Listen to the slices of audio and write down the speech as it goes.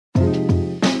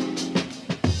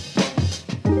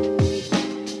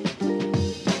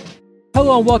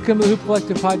Hello and welcome to the Hoop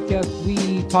Collective podcast.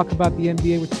 We talk about the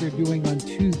NBA, which we're doing on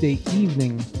Tuesday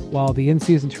evening, while the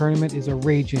in-season tournament is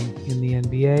raging in the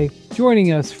NBA.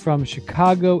 Joining us from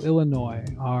Chicago, Illinois,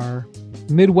 are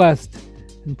Midwest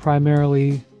and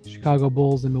primarily Chicago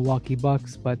Bulls and Milwaukee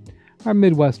Bucks, but our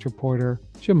Midwest reporter,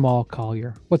 Jamal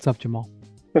Collier. What's up, Jamal?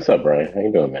 What's up, Brian? How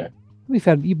you doing, man? You've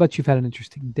had an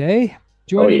interesting day.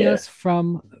 Joining us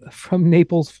from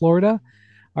Naples, Florida,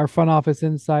 our front office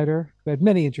insider, who had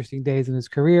many interesting days in his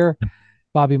career,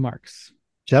 Bobby Marks.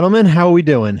 Gentlemen, how are we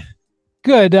doing?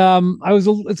 Good.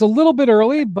 It's a little bit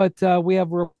early, but we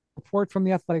have a report from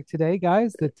the Athletic today,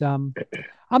 guys, that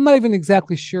I'm not even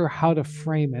exactly sure how to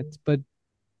frame it, but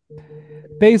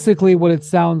basically what it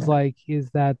sounds like is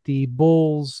that the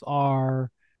Bulls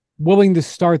are willing to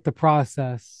start the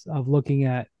process of looking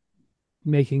at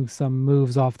making some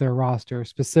moves off their roster,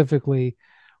 specifically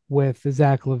with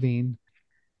Zach LaVine.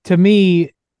 To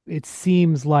me, it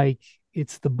seems like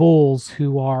it's the Bulls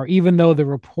who are, even though the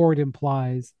report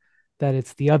implies that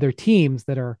it's the other teams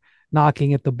that are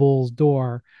knocking at the Bulls'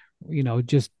 door,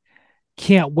 just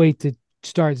can't wait to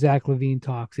start Zach LaVine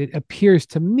talks. It appears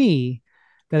to me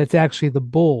that it's actually the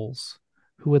Bulls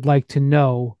who would like to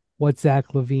know what Zach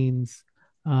LaVine's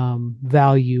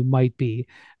value might be.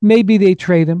 Maybe they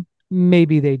trade him.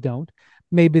 Maybe they don't.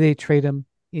 Maybe they trade him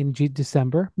in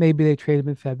December. Maybe they trade him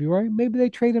in February. Maybe they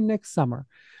trade him next summer.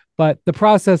 But the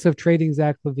process of trading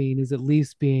Zach LaVine is at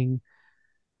least being,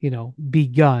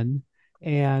 begun.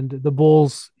 And the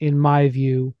Bulls, in my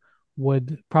view,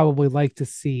 would probably like to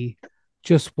see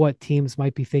just what teams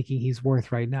might be thinking he's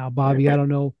worth right now. Bobby, I don't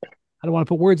know. I don't want to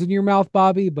put words in your mouth,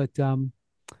 Bobby, but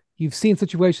you've seen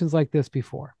situations like this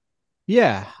before.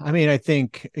 Yeah. I mean, I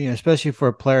think, especially for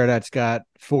a player that's got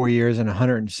 4 years and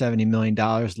 $170 million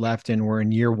left, and we're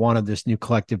in year one of this new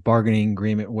collective bargaining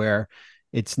agreement where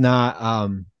it's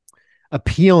not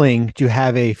appealing to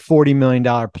have a $40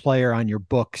 million player on your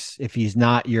books if he's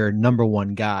not your number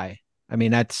one guy. I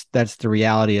mean, that's the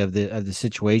reality of the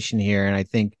situation here. And I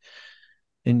think,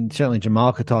 and certainly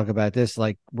Jamal could talk about this,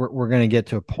 like we're going to get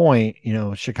to a point,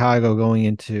 Chicago going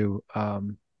into,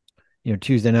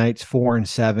 Tuesday nights,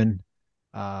 4-7.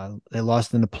 They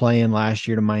lost in the play-in last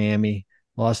year to Miami,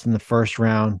 lost in the first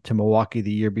round to Milwaukee the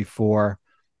year before.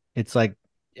 It's like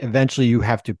eventually you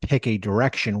have to pick a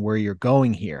direction where you're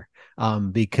going here,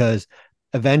 because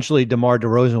eventually DeMar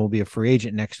DeRozan will be a free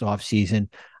agent next offseason.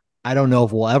 I don't know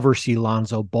if we'll ever see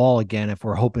Lonzo Ball again. If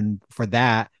we're hoping for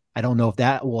that, I don't know if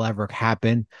that will ever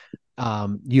happen.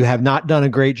 You have not done a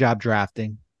great job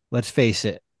drafting. Let's face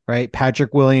it, right?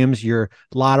 Patrick Williams, your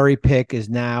lottery pick, is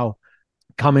now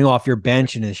coming off your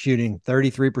bench and is shooting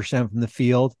 33% from the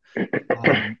field.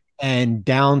 And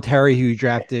Dallin Terry, who you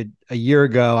drafted a year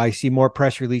ago, I see more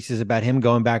press releases about him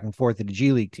going back and forth to the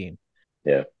G League team.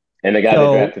 Yeah. And the guy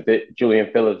that drafted Julian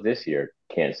Phillips this year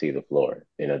can't see the floor.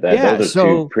 Those are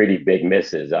two pretty big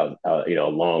misses out,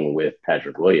 along with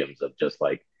Patrick Williams, of just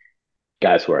like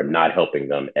guys who are not helping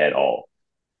them at all.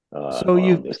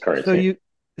 You've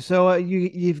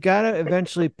got to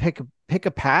eventually pick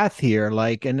a path here.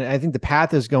 And I think the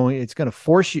path is it's going to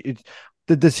force you.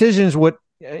 The decision is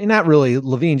not really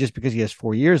LaVine just because he has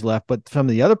 4 years left, but some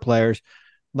of the other players,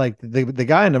 like the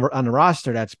guy on the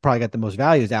roster that's probably got the most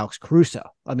value is Alex Caruso.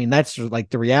 I mean, that's like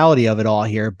the reality of it all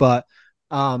here, but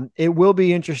it will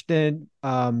be interesting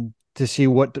to see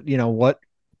what,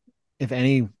 if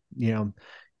any,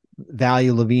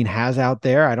 value LaVine has out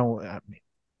there.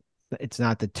 It's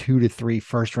not the 2 to 3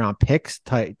 first round picks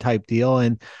type deal.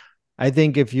 And I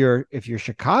think if you're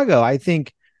Chicago, I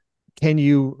think, can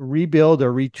you rebuild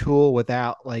or retool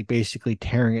without like basically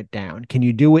tearing it down? Can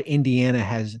you do what Indiana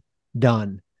has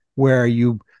done, where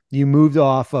you moved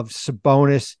off of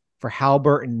Sabonis for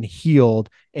Haliburton and Hield,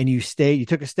 and you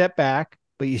took a step back,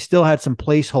 but you still had some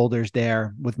placeholders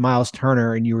there with Miles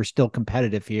Turner, and you were still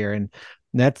competitive here. And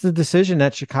that's the decision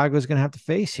that Chicago is going to have to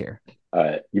face here.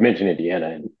 You mentioned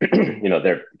Indiana, and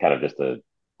they're kind of just a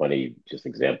funny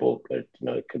example,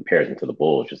 comparison to the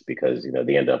Bulls, just because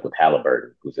they end up with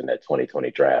Haliburton, who's in that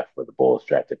 2020 draft where the Bulls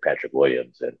drafted Patrick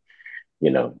Williams, and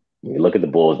when you look at the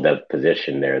Bulls in that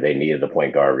position there, they needed a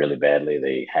point guard really badly.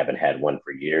 They haven't had one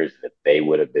for years. If they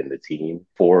would have been the team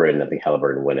for, and I think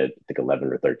Haliburton went at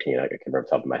 11 or 13, I can't remember off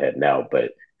the top of my head now,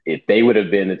 but if they would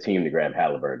have been the team to grab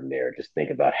Haliburton there, just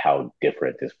think about how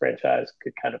different this franchise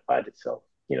could kind of find itself,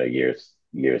 years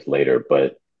later.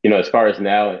 But as far as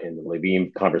now in the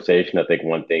LaVine conversation, I think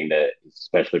one thing that is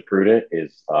especially prudent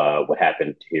is what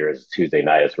happened here is Tuesday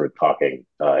night as we're talking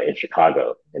in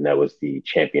Chicago, and that was the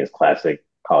Champions Classic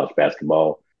college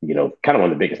basketball. Kind of one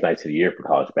of the biggest nights of the year for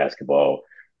college basketball.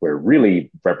 where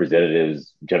really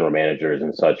representatives, general managers,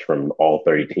 and such from all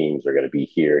 30 teams are going to be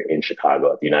here in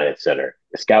Chicago at the United Center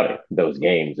scouting those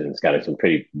games and scouting some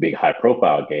pretty big high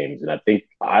profile games. And I think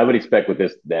I would expect with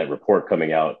that report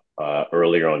coming out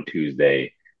earlier on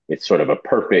Tuesday, it's sort of a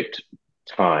perfect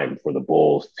time for the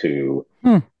Bulls to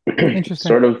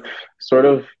sort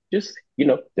of just,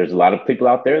 there's a lot of people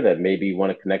out there that maybe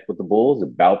want to connect with the Bulls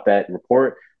about that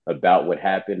report, about what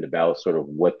happened, about sort of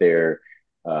what their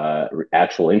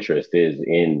actual interest is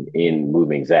in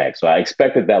moving Zach. So I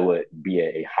expect that would be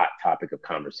a hot topic of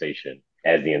conversation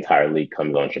as the entire league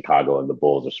comes on Chicago and the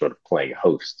Bulls are sort of playing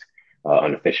host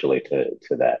unofficially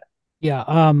to that.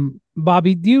 Yeah.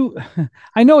 Bobby,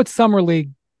 I know it's summer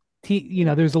league,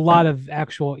 there's a lot of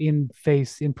actual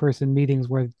in-person meetings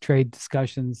where trade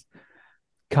discussions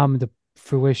come to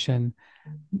fruition.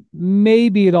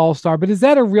 Maybe at All-Star, but is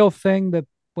that a real thing that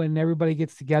when everybody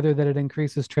gets together that it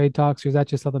increases trade talks, or is that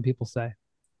just something people say?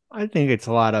 I think it's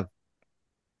a lot of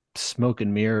smoke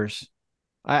and mirrors.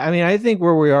 I mean, I think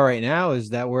where we are right now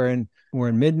is that we're in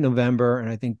mid-November, and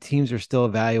I think teams are still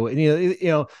evaluating.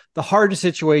 The Harden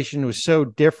situation was so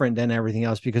different than everything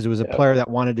else because it was a player that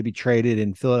wanted to be traded,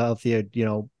 in Philadelphia,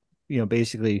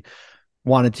 basically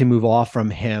wanted to move off from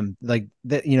him. Like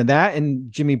that, that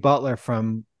and Jimmy Butler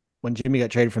from when Jimmy got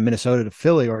traded from Minnesota to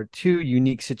Philly are two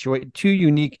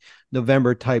unique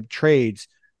November type trades.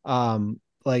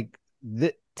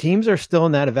 Teams are still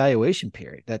in that evaluation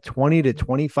period, that 20 to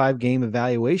 25 game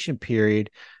evaluation period.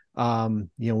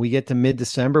 We get to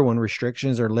mid-December when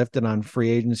restrictions are lifted on free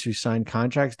agents who sign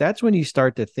contracts. That's when you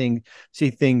start to see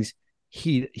things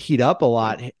heat up a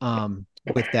lot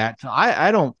with that. So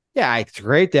it's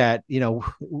great that,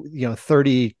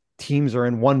 30 teams are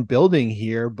in one building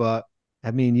here, but I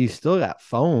mean, you still got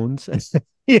phones.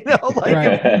 If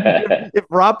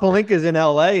Rob Pelinka is in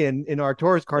LA and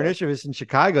Arturas Karnisovas in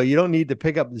Chicago, you don't need to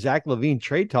pick up Zach LaVine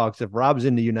trade talks if Rob's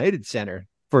in the United Center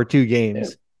for 2 games.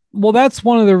 Yeah. Well, that's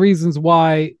one of the reasons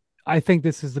why I think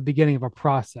this is the beginning of a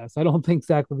process. I don't think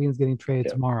Zach LaVine is getting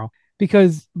traded tomorrow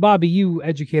because, Bobby, you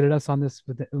educated us on this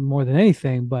more than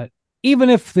anything. But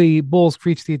even if the Bulls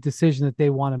reach the decision that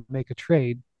they want to make a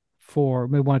trade they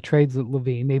want to trade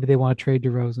LaVine, maybe they want to trade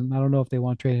DeRozan. I don't know if they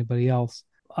want to trade anybody else.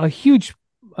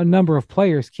 A number of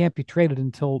players can't be traded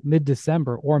until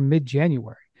mid-December or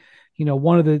mid-January.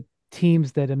 One of the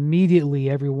teams that immediately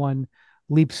everyone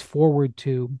leaps forward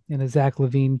to in a Zach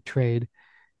LaVine trade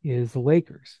is the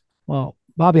Lakers. Well,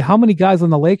 Bobby, how many guys on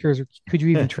the Lakers could you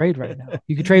even trade right now?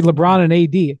 You could trade LeBron and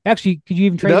AD. Actually, could you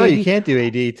even trade No, AD? You can't do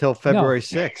AD till February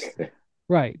 6th.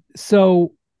 Right.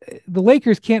 So the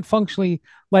Lakers can't functionally,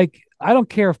 I don't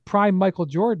care if prime Michael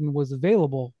Jordan was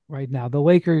available right now. The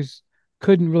Lakers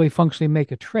couldn't really functionally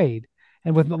make a trade.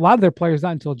 And with a lot of their players,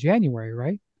 not until January,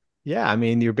 right? Yeah, I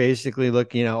mean, you're basically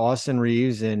looking, Austin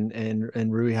Reeves and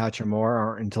Rui Hachimura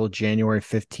aren't until January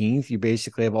 15th. You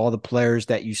basically have all the players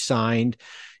that you signed.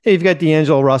 Hey, you've got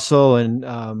D'Angelo Russell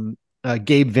and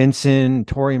Gabe Vincent,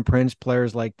 Taurean Prince,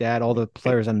 players like that. All the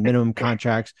players on minimum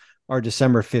contracts are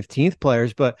December 15th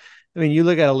players. But I mean, you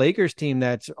look at a Lakers team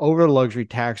that's over the luxury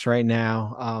tax right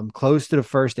now, close to the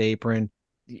first apron.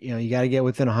 You got to get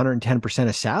within 110%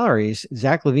 of salaries.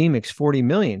 Zach LaVine makes $40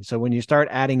 million. So when you start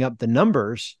adding up the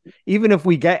numbers, even if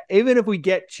we get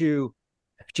to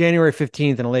January 15th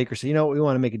and the Lakers say, we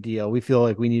want to make a deal. We feel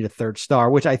like we need a third star,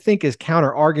 which I think is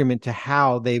counter argument to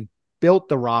how they've built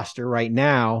the roster right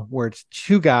now, where it's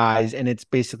 2 guys and it's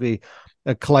basically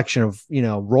a collection of,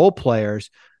 role players.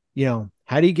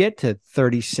 How do you get to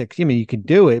 36? I mean, you can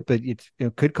do it, but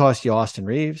it could cost you Austin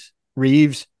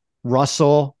Reeves,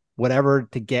 Russell, whatever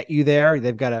to get you there.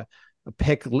 They've got a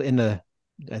pick in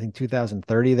I think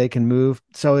 2030 they can move.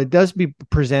 So it does be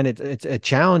presented. It's a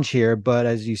challenge here, but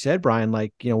as you said, Brian,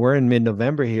 we're in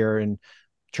mid-November here and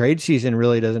trade season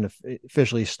really doesn't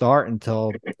officially start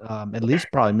until at least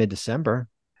probably mid-December.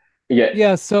 Yeah.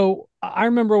 Yeah. So I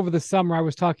remember over the summer, I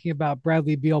was talking about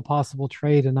Bradley Beal possible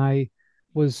trade. And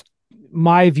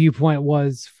my viewpoint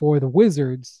was for the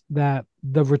Wizards that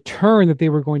the return that they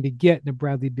were going to get in a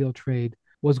Bradley Beal trade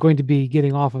was going to be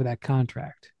getting off of that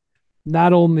contract.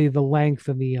 Not only the length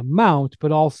and the amount,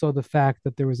 but also the fact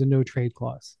that there was a no trade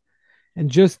clause. And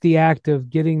just the act of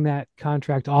getting that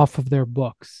contract off of their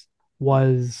books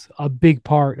was a big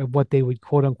part of what they would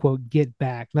quote unquote get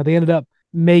back. Now they ended up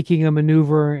making a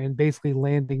maneuver and basically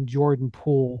landing Jordan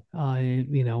Poole,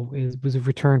 it was a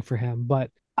return for him.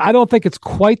 But I don't think it's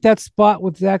quite that spot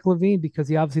with Zach LaVine because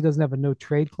he obviously doesn't have a no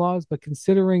trade clause, but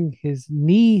considering his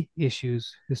knee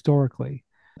issues historically,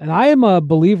 and I am a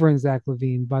believer in Zach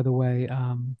LaVine, by the way.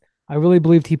 I really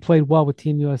believed he played well with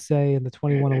Team USA in the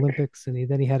 21 Olympics, and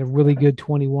then he had a really good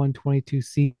 21-22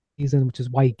 season season, which is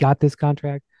why he got this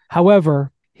contract.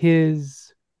 However,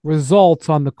 his results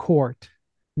on the court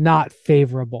not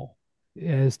favorable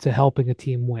as to helping a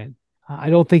team win. I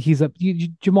don't think he's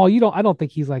Jamal. You don't. I don't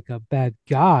think he's like a bad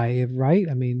guy, right?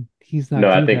 I mean, he's not No,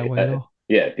 I viewed that think way at all.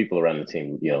 yeah, people around the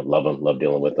team, love him, love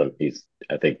dealing with him. He's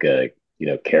I think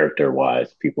character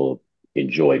wise, people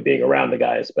enjoy being around the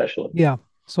guy, especially. Yeah,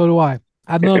 so do I.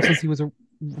 I've known him since he was a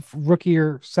rookie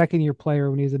or second year player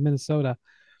when he was in Minnesota.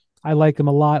 I like him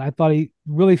a lot. I thought he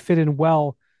really fit in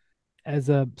well as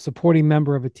a supporting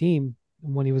member of a team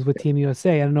when he was with Team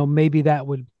USA. I don't know, maybe that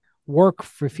would work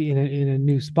for in a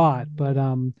new spot, but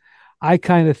I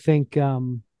kind of think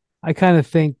I kind of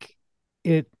think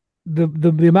it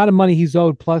the amount of money he's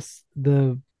owed plus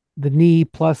the knee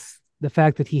plus the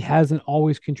fact that he hasn't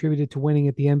always contributed to winning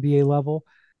at the NBA level.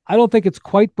 I don't think it's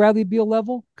quite Bradley Beal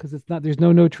level because it's not there's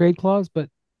no trade clause, but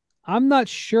I'm not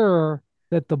sure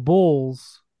that the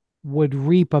Bulls would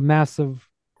reap a massive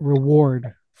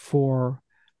reward for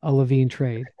a Levine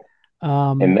trade.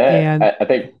 And that And I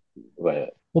think well,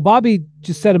 well, Bobby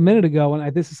just said a minute ago,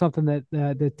 and this is something that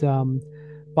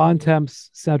Bontemps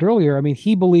said earlier. I mean,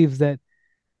 he believes that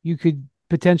you could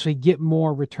potentially get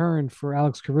more return for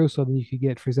Alex Caruso than you could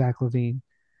get for Zach Levine.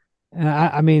 And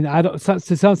I mean, I don't.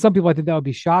 Some people I think that would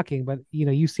be shocking, but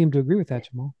you seem to agree with that,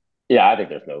 Jamal. yeah, I think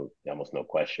there's almost no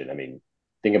question. I mean,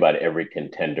 think about every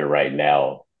contender right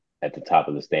now at the top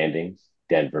of the standings.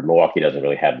 Denver, Milwaukee doesn't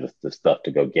really have the stuff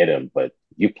to go get him, but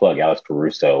you plug Alex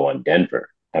Caruso on Denver.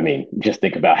 I mean, just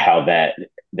think about how that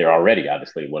they're already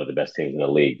obviously one of the best teams in the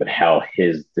league, but how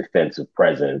his defensive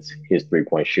presence, his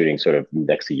 3-point shooting, sort of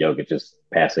next to Jokic, just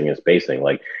passing and spacing,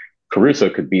 like Caruso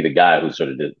could be the guy who sort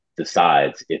of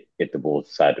decides if the Bulls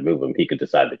decide to move him. He could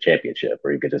decide the championship,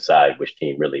 or he could decide which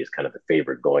team really is kind of the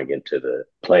favorite going into the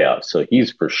playoffs. So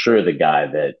he's for sure the guy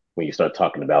that when you start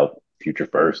talking about future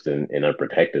first and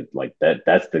unprotected like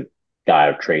that's the guy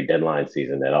of trade deadline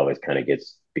season that always kind of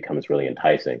becomes really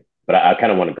enticing. But I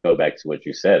kind of want to go back to what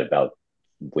you said about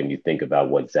when you think about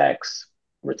what Zach's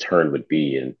return would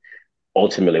be, and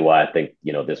ultimately why I think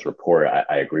this report.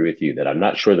 I agree with you that I'm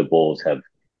not sure the Bulls have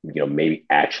maybe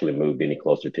actually moved any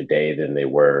closer today than they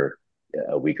were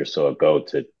a week or so ago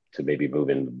to maybe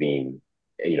moving being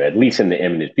at least in the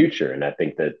imminent future. And I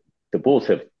think that the Bulls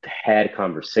have had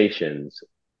conversations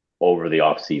over the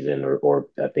offseason or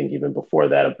I think even before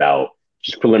that about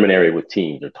just preliminary with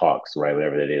teams or talks, right?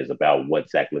 Whatever that is about what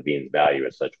Zach Levine's value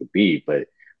as such would be. But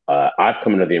I've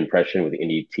come under the impression with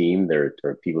any team, there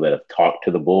are people that have talked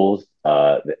to the Bulls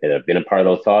that have been a part of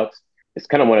those talks. It's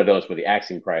kind of one of those where the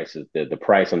asking price is the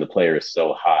price on the player is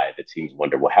so high that teams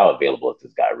wonder, well, how available is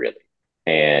this guy really?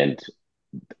 And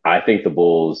I think the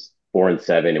Bulls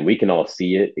 4-7, and we can all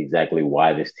see it exactly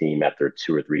why this team, after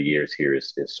 2 or 3 years here,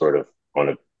 is sort of on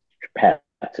a path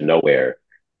to nowhere.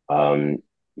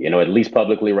 At least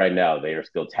publicly right now, they are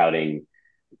still touting.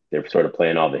 They're sort of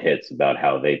playing all the hits about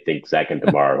how they think Zach and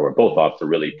DeMar, who are both off to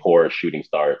really poor shooting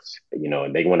starts,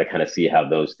 and they want to kind of see how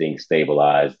those things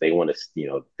stabilize. They want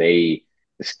to, they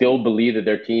still believe that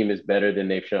their team is better than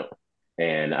they've shown.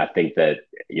 And I think that,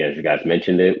 as you guys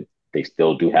mentioned it, they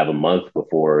still do have a month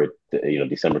before,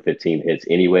 December 15th hits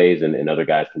anyways, and other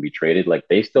guys can be traded. Like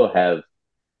they still have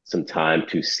some time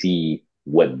to see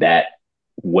what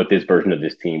this version of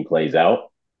this team plays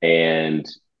out. And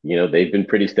they've been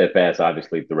pretty steadfast,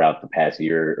 obviously, throughout the past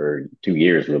year or 2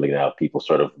 years, really. Now, people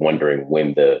sort of wondering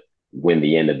when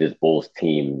the end of this Bulls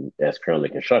team, as currently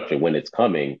constructed, when it's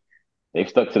coming. They've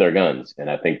stuck to their guns, and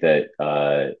I think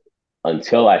that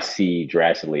until I see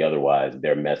drastically otherwise,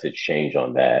 their message change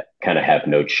on that. Kind of have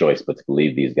no choice but to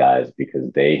believe these guys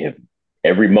because they have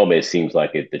every moment it seems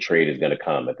like the trade is going to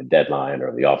come at the deadline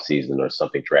or the offseason or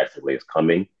something drastically is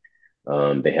coming.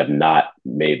 They have not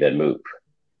made that move.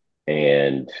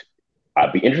 And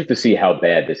I'd be interested to see how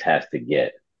bad this has to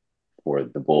get for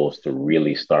the Bulls to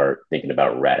really start thinking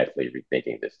about radically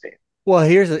rethinking this team. Well,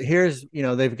 here's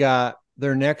they've got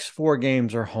their next 4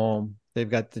 games are home. They've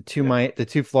got the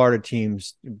two Florida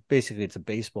teams. Basically, it's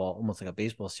almost like a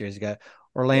baseball series. You got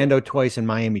Orlando twice and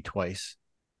Miami twice.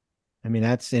 I mean,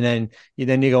 and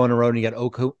then you go on the road and you got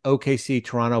OKC,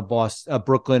 Toronto, Boston,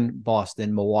 Brooklyn,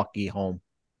 Boston, Milwaukee home.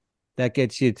 That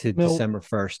gets you to December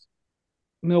 1st.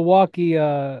 Milwaukee,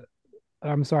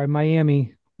 I'm sorry,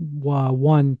 Miami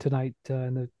won tonight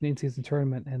in the in-season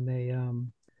tournament, and they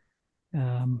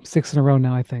 6 in a row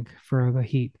now, I think, for the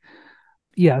Heat.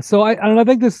 Yeah, so I don't know. I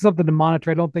think this is something to monitor.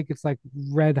 I don't think it's like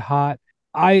red hot.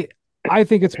 I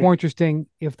think it's more interesting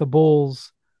if the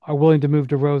Bulls are willing to move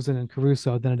DeRozan and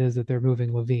Caruso than it is that they're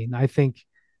moving Levine. I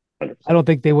don't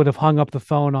think they would have hung up the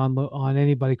phone on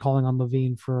anybody calling on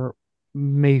Levine for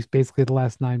basically the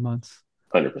last 9 months.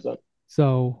 100%.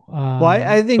 So, Well,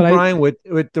 I think, but Brian, with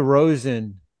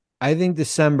DeRozan, I think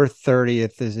December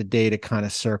 30th is a day to kind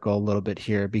of circle a little bit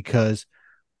here because,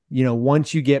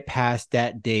 once you get past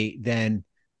that date, then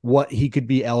what he could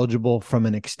be eligible from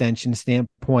an extension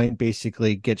standpoint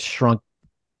basically gets shrunk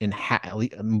in half,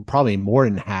 probably more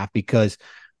than half, because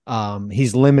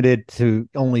he's limited to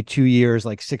only 2 years,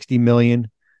 like 60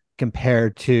 million,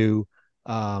 compared to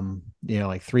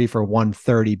like 3 for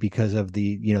 130 because of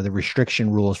the restriction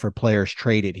rules for players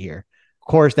traded here. Of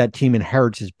course, that team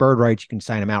inherits his bird rights. You can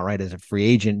sign him outright as a free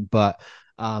agent, but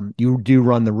you do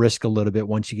run the risk a little bit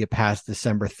once you get past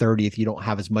December 30th. You don't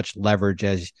have as much leverage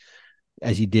as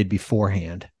you did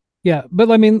beforehand. yeah, but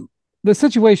I mean, the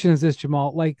situation is this,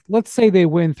 Jamal. Like, let's say they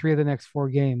win 3 of the next 4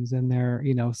 games and they're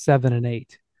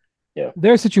 7-8. Yeah.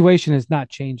 Their situation is not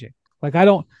changing. Like, I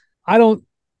don't.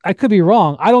 I could be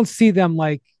wrong. I don't see them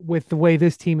like with the way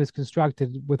this team is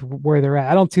constructed with where they're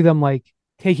at. I don't see them like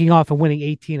taking off and winning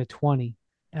 18-20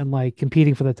 and like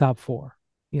competing for the top 4.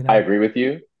 I agree with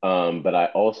you. But I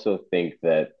also think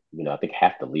that, I think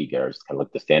half the league are just kind of look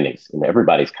at the standings.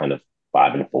 Everybody's kind of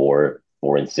 5-4,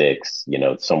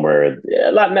 4-6, somewhere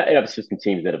a lot of system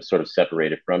teams that have sort of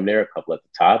separated from there, a couple at the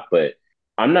top, but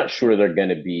I'm not sure they're going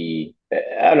to be,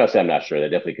 I don't know, say I'm not sure. There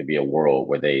definitely could be a world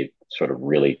where they sort of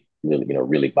really,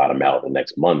 really bottom out the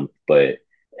next month. But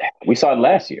we saw it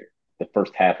last year, the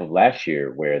first half of last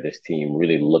year, where this team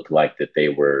really looked like that they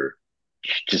were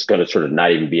just going to sort of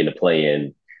not even be in the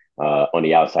play-in, on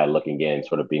the outside looking in,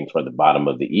 sort of being toward the bottom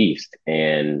of the East.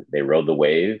 And they rode the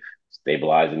wave,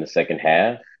 stabilized in the second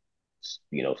half,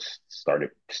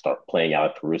 start playing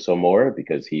out Caruso more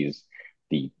because he's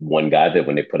the one guy that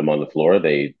when they put him on the floor,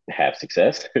 they have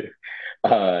success.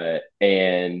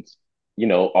 And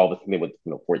all of a sudden they went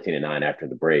 14-9 after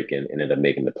the break and ended up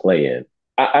making the play in.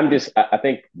 I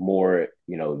think more,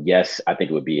 yes, I think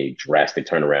it would be a drastic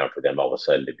turnaround for them all of a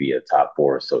sudden to be a top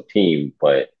 4 or so team.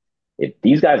 But if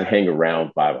these guys hang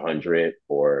around 500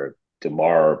 or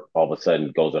DeMar all of a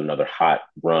sudden goes on another hot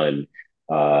run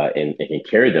and can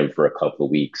carry them for a couple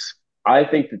of weeks, I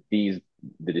think that the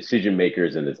decision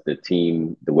makers and the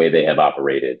team, the way they have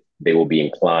operated, they will be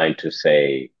inclined to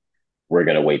say, we're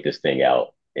going to wait this thing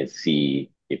out and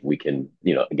see if we can,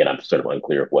 again, I'm sort of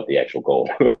unclear of what the actual goal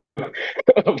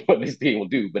of what this team will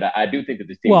do, but I do think that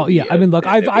this team. Well, yeah, I mean, look,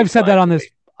 I've said that on this.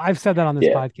 I've said that on this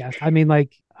Yeah. podcast. I mean,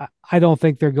 like, I don't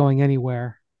think they're going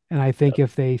anywhere, and I think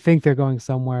if they think they're going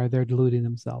somewhere, they're deluding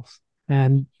themselves.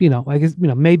 And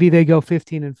maybe they go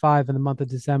 15-5 in the month of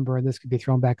December, and this could be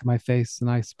thrown back in my face,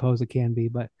 and I suppose it can be,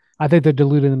 but I think they're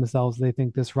deluding themselves. They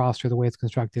think this roster, the way it's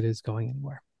constructed, is going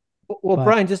anywhere. Well, but,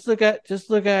 Brian, just look at.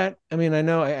 I mean, I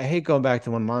know I hate going back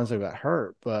to when Lonzo got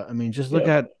hurt, but I mean, just look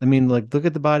at. I mean, look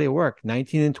at the body of work.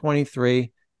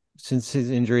 19-23 since his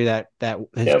injury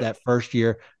that first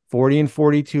year.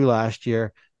 40-42 last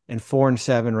year, and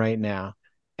 4-7 right now.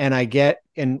 And I get,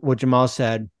 and what Jamal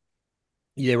said,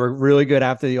 they were really good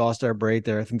after the All-Star break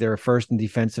there. I think they were first in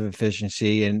defensive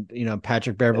efficiency, and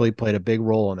Patrick Beverley played a big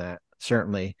role in that.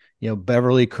 Certainly,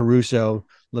 Beverley, Caruso,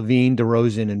 LaVine,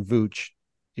 DeRozan, and Vooch.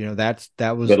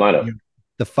 That was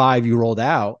the 5 you rolled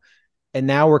out. And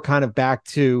now we're kind of back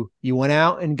to, you went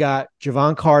out and got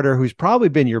Javon Carter, who's probably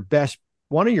been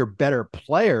one of your better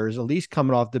players, at least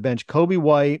coming off the bench. Kobe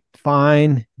White,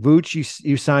 fine. Vooch,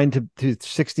 you signed to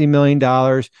 $60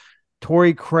 million.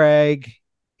 Torrey Craig,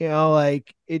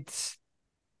 it's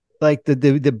like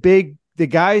the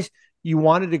guys you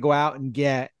wanted to go out and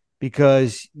get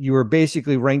because you were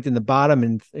basically ranked in the bottom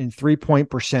in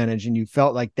 3-point percentage, and you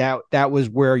felt like that was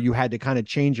where you had to kind of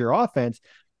change your offense.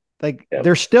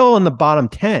 They're still in the bottom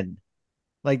 10.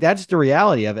 Like, that's the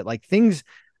reality of it. Like,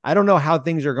 I don't know how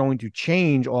things are going to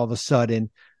change all of a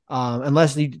sudden,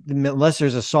 unless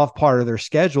there's a soft part of their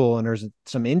schedule and there's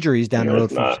some injuries down the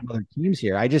road from some other teams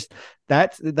here.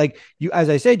 That's like as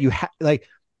I said,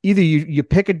 either you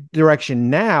pick a direction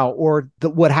now, or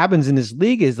what happens in this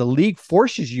league is the league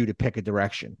forces you to pick a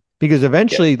direction, because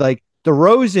eventually, like,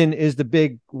 DeRozan is the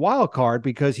big wild card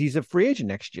because he's a free agent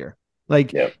next year.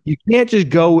 Like, you can't just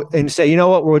go and say, you know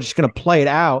what, we're just going to play it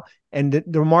out, and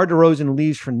DeMar DeRozan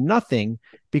leaves for nothing,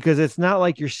 because it's not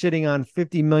like you're sitting on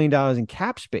 $50 million in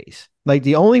cap space. Like,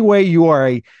 the only way you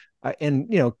are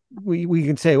we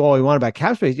can say, well, we want about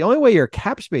cap space. The only way you're a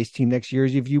cap space team next year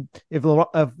is if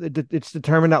it's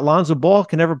determined that Lonzo Ball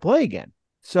can never play again.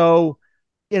 So,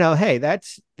 hey,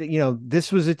 that's,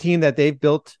 this was a team that they've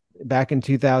built back in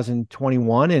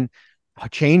 2021, and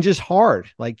change is hard.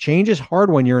 Like, change is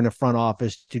hard when you're in the front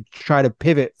office to try to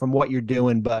pivot from what you're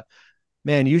doing. But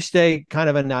man, you stay kind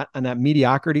of on that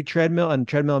mediocrity treadmill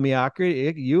of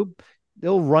mediocrity,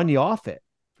 they'll run you off it.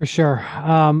 For sure.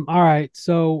 All right.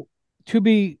 So to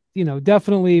be,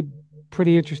 definitely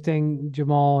pretty interesting,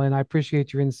 Jamal, and I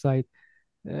appreciate your insight.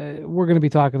 We're going to be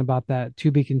talking about that to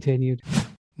be continued.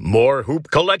 More Hoop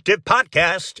Collective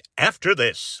podcast after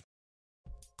this.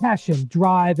 Passion,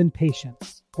 drive, and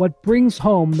patience. What brings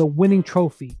home the winning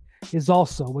trophy is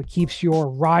also what keeps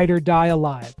your ride or die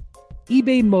alive.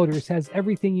 eBay Motors has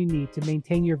everything you need to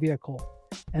maintain your vehicle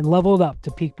and level it up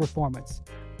to peak performance.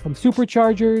 From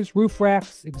superchargers, roof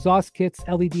racks, exhaust kits,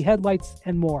 LED headlights,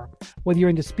 and more. Whether you're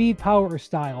into speed, power, or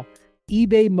style,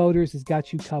 eBay Motors has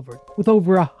got you covered. With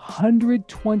over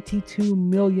 122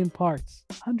 million parts.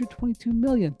 122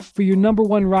 million. For your number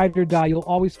one ride or die, you'll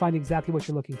always find exactly what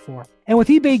you're looking for. And with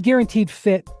eBay Guaranteed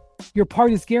Fit, your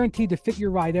part is guaranteed to fit your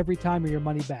ride every time or your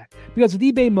money back. Because with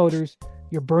eBay Motors,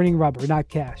 you're burning rubber, not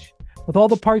cash. With all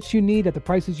the parts you need at the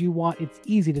prices you want, it's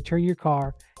easy to turn your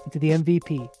car into the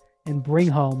MVP and bring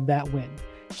home that win.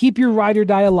 Keep your ride or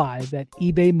die alive at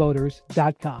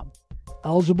ebaymotors.com.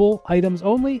 Eligible items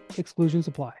only, exclusions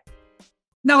apply.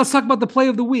 Now let's talk about the play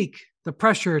of the week. The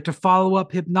pressure to follow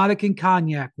up Hypnotic and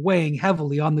Cognac weighing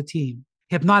heavily on the team.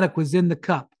 Hypnotic was in the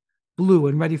cup, blue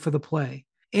and ready for the play.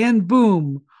 And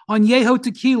boom, Añejo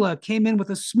Tequila came in with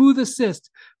a smooth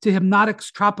assist to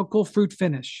Hypnotic's tropical fruit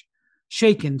finish.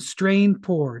 Shaken, strained,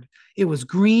 poured. It was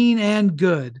green and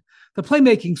good. The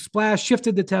playmaking splash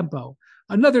shifted the tempo.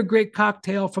 Another great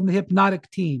cocktail from the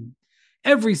Hypnotic team.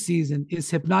 Every season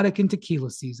is Hypnotic and Tequila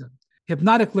season.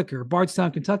 Hypnotic Liquor,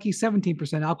 Bardstown, Kentucky,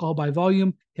 17% alcohol by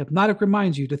volume. Hypnotic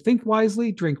reminds you to think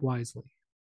wisely, drink wisely.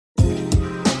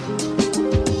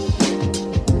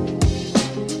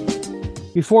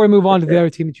 Before we move on to the other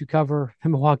team that you cover, the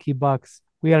Milwaukee Bucks,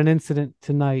 we had an incident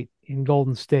tonight in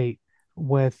Golden State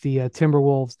with the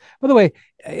Timberwolves. By the way,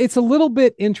 it's a little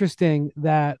bit interesting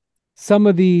that some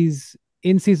of these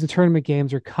in-season tournament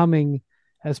games are coming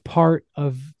as part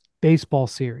of baseball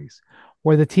series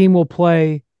where the team will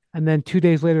play and then 2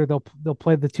 days later they'll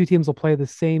play, the two teams will play the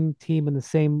same team in the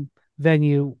same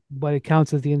venue, but it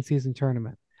counts as the in-season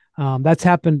tournament. That's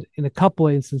happened in a couple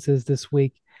of instances this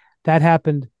week. That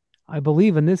happened, I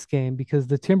believe, in this game because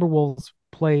the Timberwolves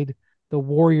played the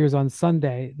Warriors on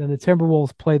Sunday. Then the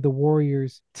Timberwolves played the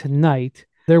Warriors tonight.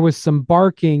 There was some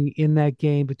barking in that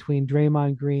game between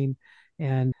Draymond Green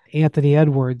and Anthony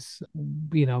Edwards.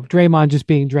 Draymond just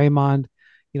being Draymond,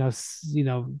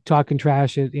 talking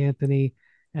trash at Anthony,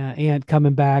 Ant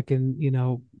coming back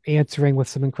and, answering with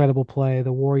some incredible play.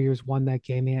 The Warriors won that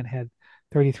game. Ant had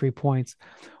 33 points.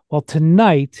 Well,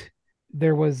 tonight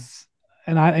there was,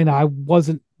 and I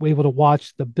wasn't able to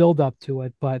watch the build up to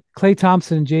it, but Klay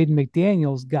Thompson and Jaden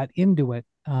McDaniels got into it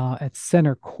at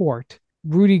center court.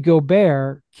 Rudy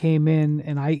Gobert came in,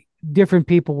 and different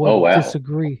people will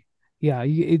disagree. Yeah,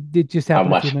 it just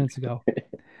happened a few minutes ago.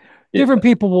 Different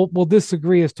people will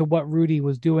disagree as to what Rudy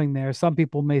was doing there. Some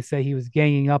people may say he was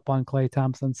ganging up on Klay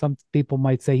Thompson. Some people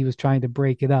might say he was trying to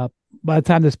break it up. By the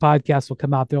time this podcast will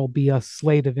come out, there will be a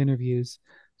slate of interviews.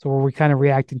 So we're kind of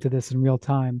reacting to this in real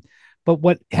time. But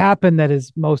what happened that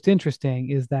is most interesting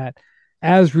is that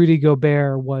as Rudy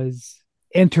Gobert was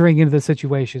entering into the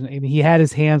situation, I mean, he had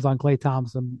his hands on Klay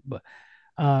Thompson, but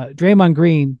Draymond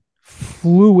Green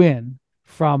flew in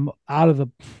from out of the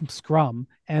scrum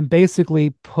and basically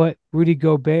put Rudy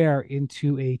Gobert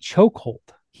into a chokehold.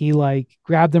 He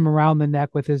grabbed him around the neck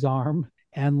with his arm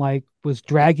and was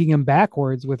dragging him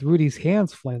backwards with Rudy's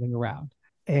hands flailing around.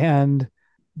 And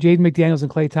Jaden McDaniels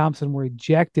and Klay Thompson were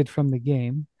ejected from the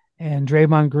game, and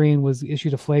Draymond Green was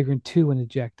issued a flagrant 2 and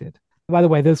ejected. By the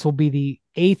way, this will be the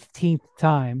 18th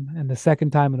time and the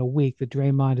second time in a week that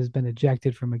Draymond has been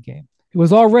ejected from a game. It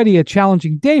was already a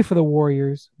challenging day for the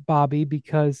Warriors, Bobby,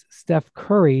 because Steph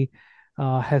Curry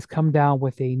has come down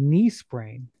with a knee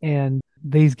sprain, and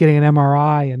he's getting an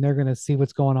MRI, and they're going to see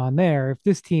what's going on there. If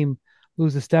this team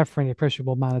loses Steph for any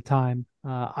appreciable amount of time,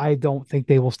 I don't think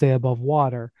they will stay above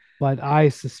water, but I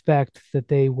suspect that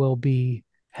they will be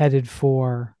headed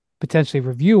for potentially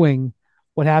reviewing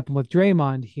what happened with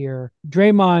Draymond here.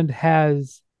 Draymond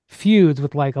has feuds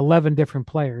with 11 different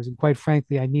players, and quite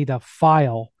frankly, I need a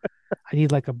file. I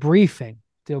need a briefing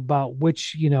about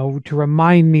which, to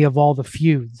remind me of all the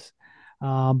feuds.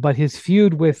 But his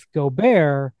feud with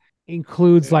Gobert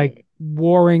includes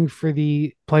warring for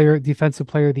the defensive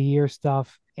player of the year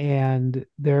stuff. And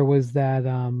there was that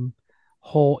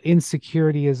whole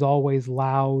insecurity is always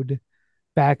loud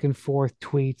back and forth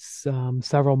tweets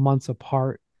several months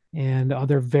apart and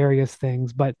other various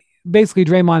things. But basically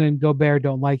Draymond and Gobert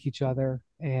don't like each other.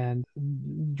 And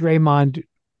Draymond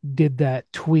did that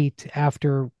tweet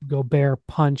after Gobert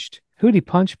punched. Who did he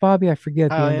punch, Bobby? I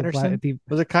forget. Kyle Anderson.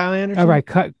 Was it Kyle Anderson?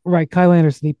 Right, Kyle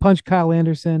Anderson. He punched Kyle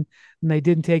Anderson. and they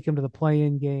didn't take him to the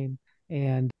play-in game.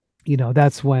 And,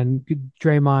 that's when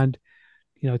Draymond,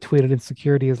 tweeted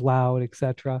insecurity is loud,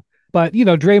 etc. But,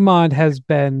 Draymond has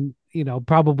been,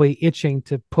 probably itching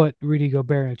to put Rudy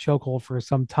Gobert in a chokehold for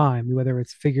some time, whether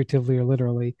it's figuratively or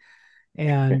literally.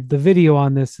 And the video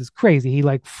on this is crazy. He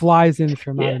like flies in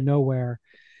from out of nowhere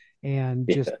and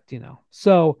just,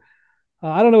 so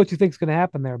I don't know what you think is going to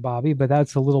happen there, Bobby, but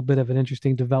that's a little bit of an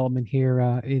interesting development here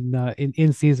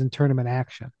in season tournament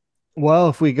action. Well,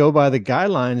 if we go by the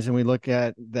guidelines and we look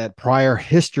at that prior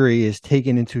history is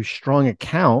taken into strong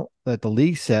account that the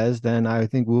league says, then I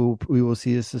think we will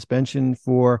see a suspension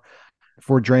for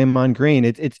Draymond Green.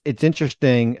 It's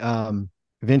interesting.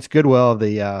 Vince Goodwill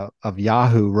of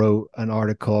Yahoo wrote an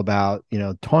article about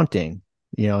taunting,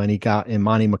 and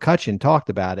Monty McCutcheon talked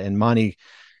about it, and Monty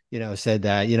said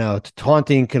that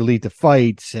taunting could lead to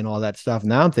fights and all that stuff.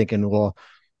 Now I'm thinking, well,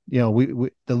 we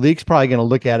the league's probably going to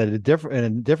look at it in a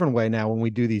different way now when we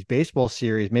do these baseball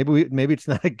series. Maybe it's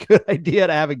not a good idea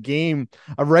to have a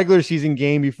regular season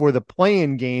game before the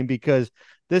play-in game, because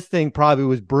this thing probably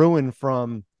was brewing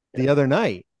from the other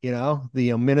night.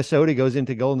 Minnesota goes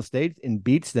into Golden State and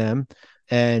beats them,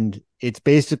 and it's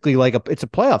basically like it's a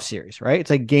playoff series, right?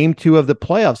 It's like game 2 of the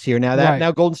playoffs here.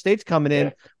 Now Golden State's coming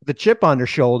in with a chip on their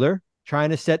shoulder, trying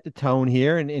to set the tone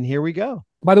here, and here we go.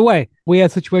 By the way, we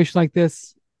had a situation like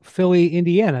this. Philly,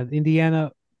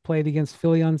 Indiana played against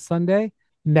Philly on Sunday.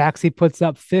 Maxey puts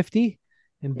up 50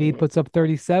 and Embiid puts up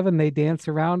 37. They dance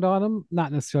around on him,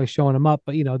 not necessarily showing him up,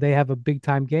 but they have a big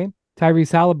time game.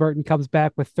 Tyrese Halliburton comes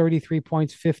back with 33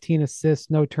 points, 15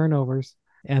 assists, no turnovers,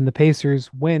 and the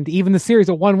Pacers win. Even the series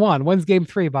at 1-1. When's game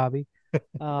 3, Bobby?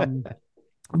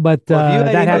 But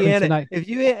that happened tonight.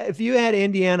 If you had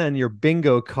Indiana in your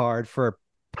bingo card for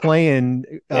playing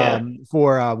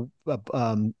for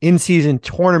in-season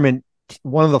tournament,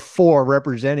 one of the 4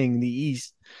 representing the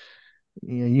East,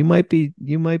 you might be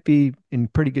in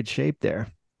pretty good shape there.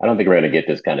 I don't think we're going to get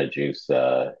this kind of juice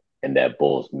in that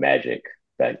Bulls Magic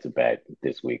back to back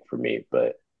this week for me,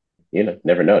 but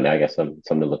never know. Now I got something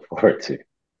to look forward to.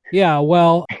 Yeah,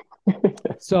 well,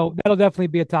 so that'll definitely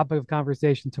be a topic of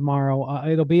conversation tomorrow.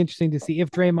 It'll be interesting to see if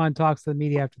Draymond talks to the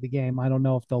media after the game. I don't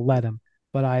know if they'll let him,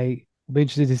 but I'll be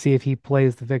interested to see if he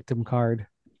plays the victim card,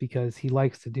 because he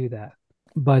likes to do that.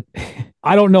 But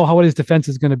I don't know what his defense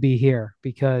is going to be here,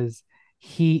 because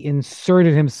he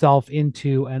inserted himself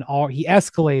into he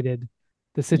escalated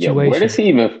the situation. Yeah, where does he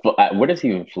even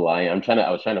fly? I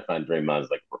was trying to find Draymond's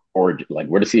origin.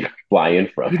 Where does he fly in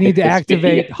from? You need to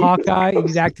activate Hawkeye. You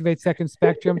need to activate Second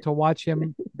Spectrum to watch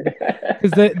him,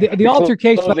 because the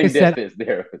altercation, like I said,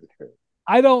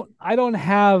 I don't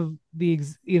have the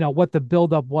what the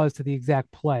buildup was to the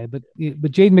exact play, but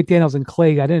Jaden McDaniels and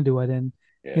Clay got into it, and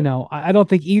I don't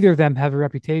think either of them have a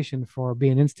reputation for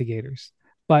being instigators.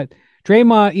 But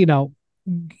Draymond,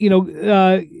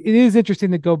 it is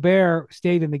interesting that Gobert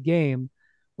stayed in the game.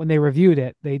 When they reviewed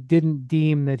it, they didn't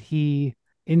deem that he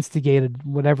instigated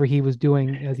whatever he was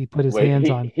doing as he put his hands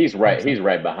on. He's right. He's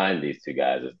right behind these two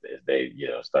guys as they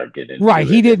start getting into right.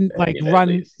 It he didn't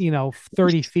run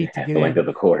 30 feet to get the length of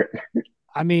the court.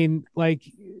 I mean,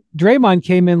 Draymond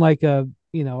came in like a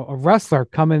wrestler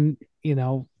coming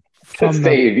from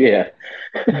stage,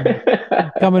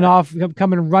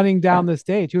 coming running down the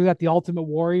stage. He was at the Ultimate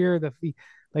Warrior.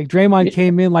 Draymond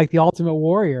came in like the Ultimate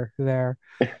Warrior there.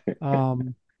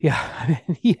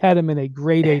 He had him in a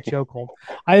grade A chokehold.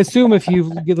 I assume if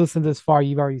you've listened this far,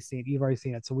 you've already seen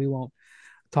it, so we won't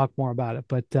talk more about it.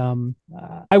 But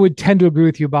I would tend to agree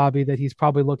with you, Bobby, that he's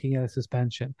probably looking at a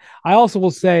suspension. I also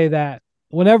will say that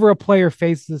whenever a player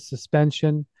faces a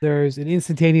suspension, there's an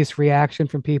instantaneous reaction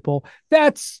from people.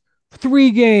 That's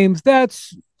 3 games.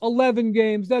 That's 11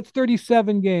 games. That's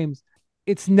 37 games.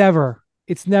 It's never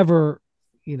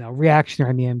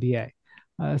reactionary in the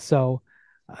NBA. So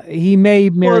he may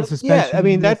merit suspension. Yeah, I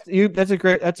mean that's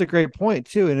a great point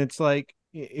too. And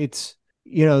it's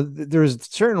there's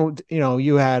certain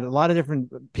you had a lot of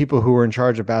different people who were in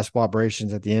charge of basketball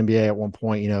operations at the NBA at one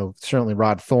point. Certainly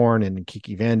Rod Thorne and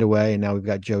Kiki Vandeweghe, and now we've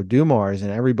got Joe Dumars,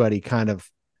 and everybody kind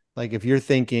of if you're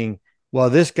thinking, well,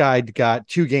 this guy got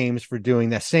 2 games for doing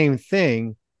that same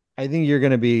thing, I think you're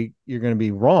going to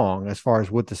be wrong as far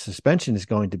as what the suspension is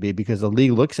going to be, because the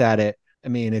league looks at it. I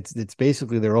mean, it's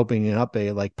basically they're opening up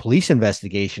a police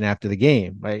investigation after the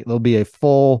game, right? There'll be a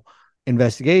full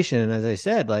investigation. And as I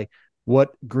said, what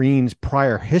Green's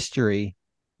prior history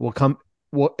will come,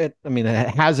 it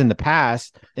has in the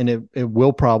past, and it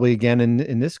will probably again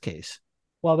in this case.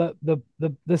 Well,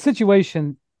 the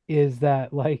situation is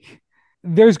that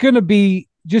there's going to be,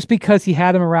 just because he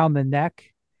had him around the neck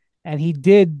and he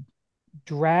did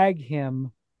drag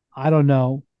him, I don't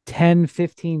know, 10,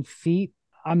 15 feet.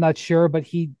 I'm not sure, but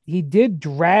he did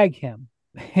drag him.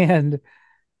 And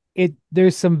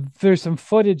there's some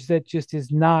footage that just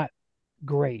is not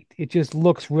great. It just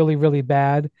looks really, really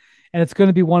bad. And it's going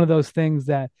to be one of those things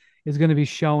that is going to be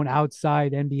shown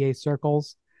outside NBA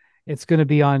circles. It's going to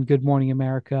be on Good Morning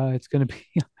America. It's going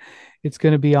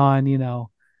to be on,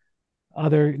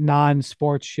 other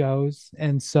non-sports shows.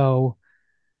 And so,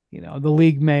 the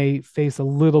league may face a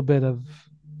little bit of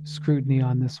scrutiny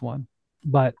on this one.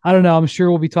 But I don't know. I'm sure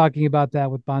we'll be talking about that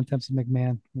with Bontemps and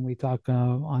McMahon when we talk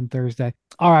on Thursday.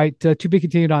 All right. To be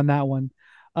continued on that one.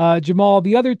 Jamal,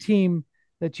 the other team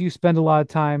that you spend a lot of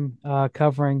time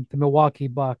covering, the Milwaukee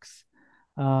Bucks,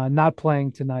 not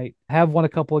playing tonight, have won a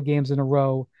couple of games in a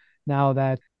row now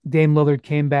that Dame Lillard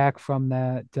came back from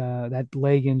that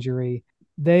leg injury.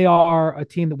 They are a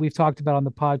team that we've talked about on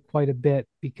the pod quite a bit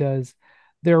because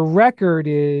their record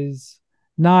is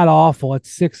not awful.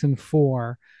 It's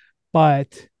 6-4,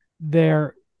 but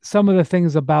some of the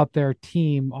things about their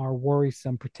team are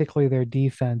worrisome, particularly their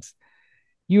defense.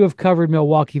 You have covered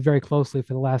Milwaukee very closely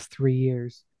for the last 3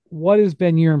 years. What has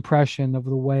been your impression of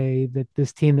the way that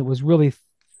this team that was really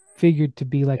figured to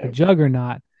be like a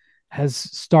juggernaut has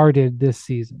started this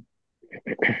season?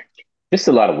 Just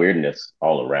a lot of weirdness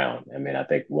all around. I mean, I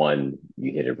think one,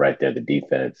 you hit it right there, the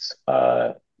defense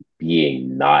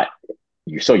being not,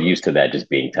 you're so used to that just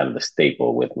being kind of the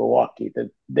staple with Milwaukee that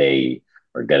they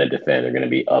are going to defend. They're going to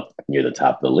be up near the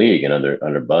top of the league, and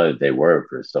under Bud, they were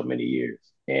for so many years.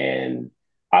 And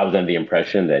I was under the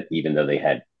impression that even though they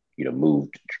had,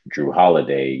 moved Drew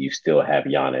Holiday, you still have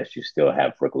Giannis, you still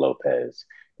have Brook Lopez,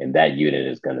 and that unit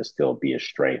is going to still be a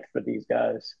strength for these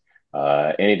guys.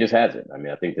 And it just hasn't. I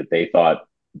mean, I think that they thought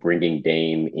bringing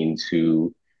Dame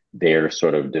into their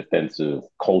sort of defensive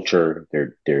culture,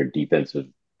 their defensive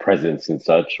presence and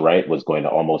such, right, was going to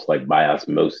almost like by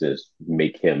osmosis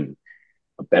make him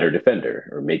a better defender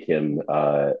or make him,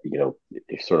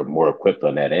 sort of more equipped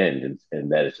on that end.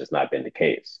 And that has just not been the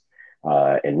case.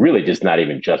 And really just not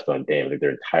even just on Dame. Like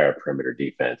their entire perimeter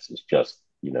defense is just,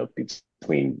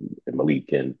 between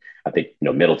Malik and I think,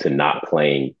 Middleton not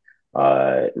playing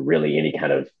really any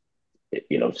kind of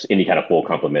full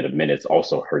complement of minutes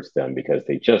also hurts them because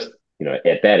they just,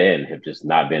 at that end have just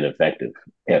not been effective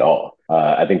at all.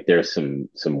 I think there's some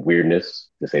weirdness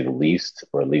to say the least,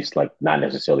 or at least like not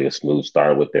necessarily a smooth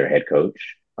start with their head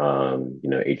coach,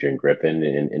 Adrian Griffin,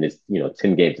 and it's,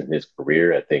 10 games in his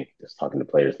career. I think just talking to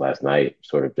players last night,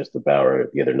 sort of just about, or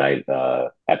the other night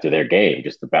after their game,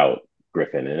 just about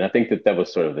Griffin. And I think that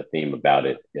was sort of the theme about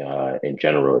it in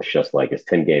general. It's just like it's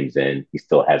 10 games in, he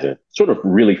still hasn't sort of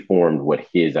really formed what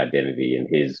his identity and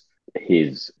his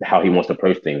how he wants to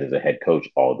approach things as a head coach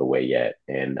all the way yet.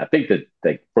 And I think that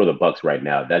like for the Bucks right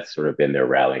now, that's sort of been their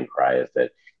rallying cry, is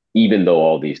that even though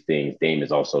all these things, Dame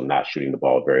is also not shooting the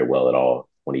ball very well at all,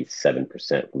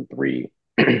 27% from three.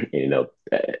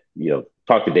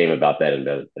 Talk to Dame about that. And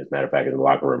as a matter of fact, in the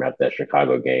locker room after that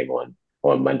Chicago game on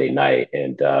Monday night.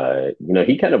 And,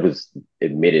 he kind of was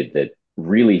admitted that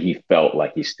really he felt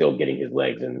like he's still getting his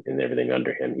legs and everything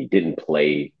under him. He didn't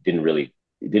play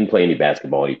any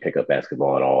basketball. He pick up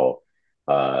basketball at all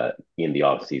in the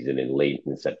off season and late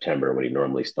in September when he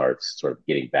normally starts sort of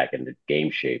getting back into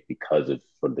game shape because of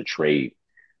sort of the trade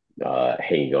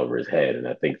hanging over his head. And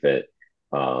I think that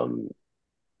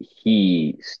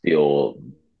he still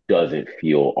doesn't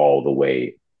feel all the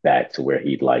way back to where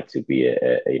he'd like to be,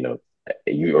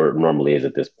 or normally is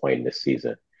at this point in this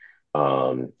season.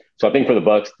 So I think for the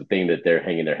Bucks, the thing that they're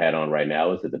hanging their hat on right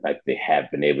now is that the fact that they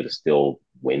have been able to still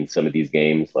win some of these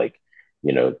games, like,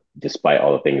 despite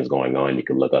all the things going on, you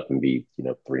can look up and be,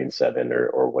 3-7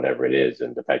 or whatever it is.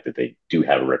 And the fact that they do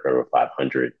have a record of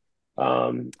 500.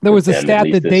 There was a stat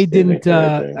that they didn't,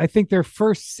 I think their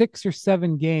first 6 or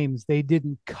 7 games, they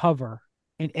didn't cover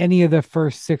in any of the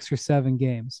first 6 or 7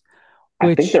 games.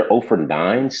 I think they're 0 for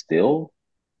 9 still.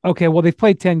 Okay, well, they've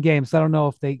played 10 games, so I don't know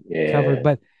if they covered,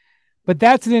 but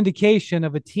that's an indication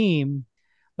of a team.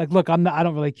 Like, look, I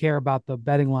don't really care about the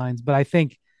betting lines, but I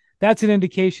think that's an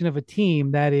indication of a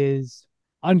team that is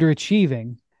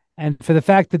underachieving. And for the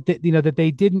fact that that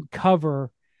they didn't cover,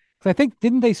 because I think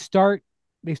they started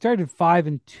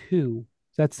 5-2. Does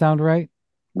that sound right?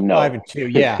 No,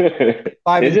 5-2. Yeah,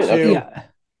 5-2. Yeah,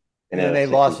 and then they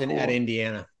lost at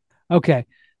Indiana. Okay.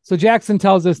 So Jackson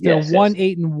tells us they're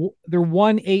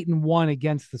 1-8-1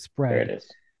 against the spread. There it is.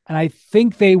 And I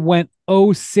think they went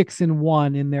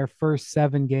 0-6-1 in their first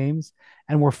 7 games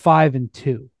and were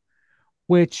 5-2,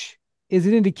 which is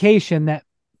an indication that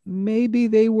maybe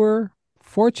they were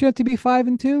fortunate to be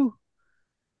 5-2.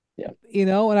 Yeah.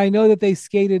 And I know that they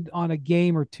skated on a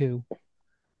game or two.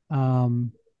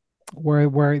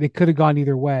 where they could have gone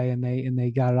either way, and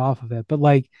they got it off of it. But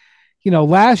like,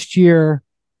 last year,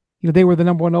 they were the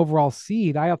number one overall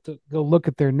seed. I have to go look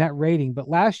at their net rating, but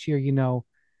last year,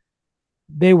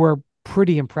 they were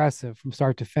pretty impressive from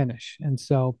start to finish. And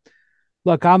so,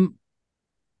 look,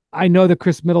 I know that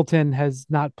Chris Middleton has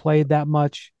not played that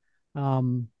much.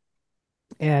 And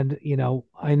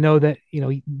I know that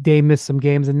they missed some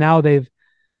games, and now they've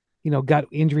got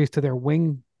injuries to their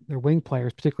wing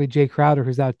players, particularly Jay Crowder,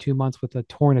 who's out 2 months with a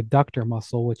torn adductor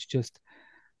muscle, which just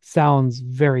sounds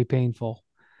very painful.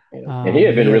 And he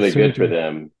had been really good for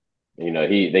them.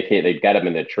 They got him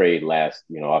in the trade last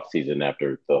off season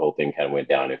after the whole thing kind of went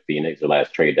down in Phoenix, the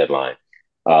last trade deadline.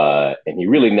 And he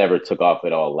really never took off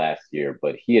at all last year,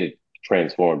 but he had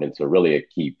transformed into really a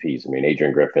key piece. I mean,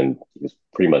 Adrian Griffin was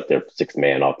pretty much their sixth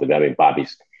man off the bench. I mean,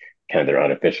 Bobby's kind of their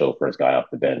unofficial first guy off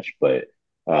the bench, but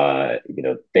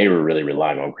they were really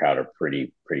relying on Crowder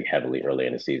pretty heavily early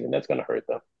in the season. That's going to hurt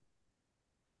them.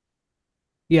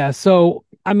 Yeah. So,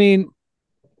 I mean,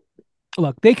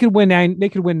 look, they could win 9. They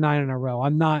could win 9 in a row.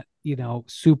 I'm not,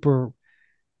 super,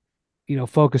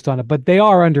 focused on it, but they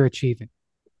are underachieving.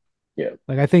 Yeah.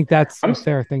 Like, I think that's a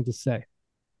fair thing to say.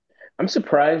 I'm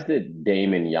surprised that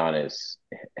Dame and Giannis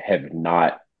have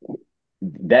not,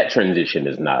 that transition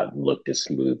has not looked as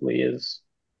smoothly as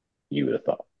you would have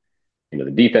thought. The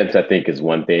defense, I think, is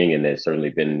one thing, and it's certainly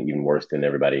been even worse than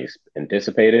everybody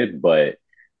anticipated. But,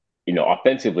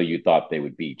 offensively, you thought they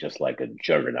would be just like a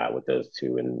juggernaut with those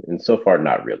two, and so far,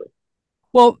 not really.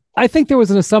 Well, I think there was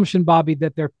an assumption, Bobby,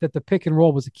 that the pick and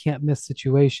roll was a can't miss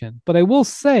situation. But I will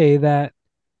say that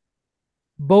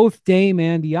both Dame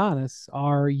and Giannis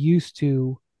are used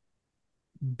to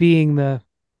being the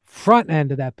front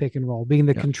end of that pick and roll, being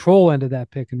the control end of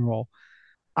that pick and roll.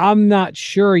 I'm not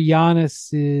sure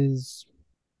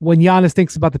when Giannis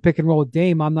thinks about the pick and roll with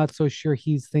Dame, I'm not so sure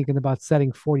he's thinking about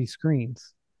setting 40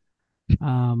 screens.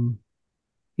 So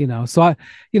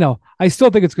I still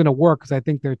think it's going to work because I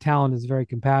think their talent is very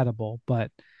compatible,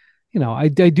 but I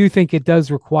do think it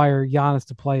does require Giannis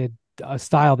to play a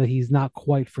style that he's not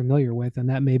quite familiar with, and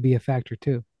that may be a factor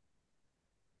too.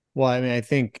 Well, I mean, I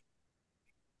think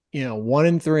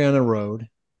 1-3 on the road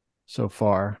so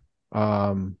far,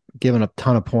 given a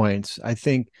ton of points. I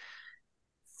think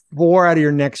 4 out of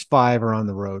your next 5 are on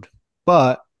the road,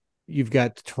 but you've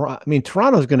got Toronto. I mean,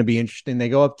 Toronto's going to be interesting. They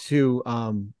go up to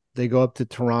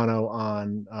Toronto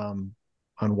on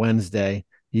Wednesday.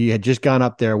 You had just gone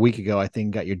up there a week ago, I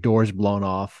think, got your doors blown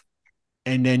off.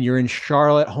 And then you're in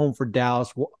Charlotte, home for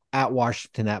Dallas, at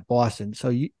Washington, at Boston. So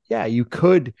you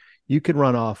could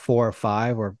run off 4 or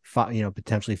 5 or 5,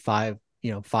 potentially 5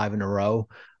 in a row.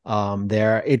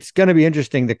 There, it's going to be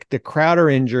interesting. The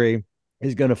Crowder injury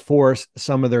is going to force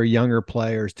some of their younger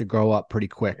players to grow up pretty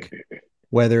quick.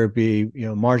 Whether it be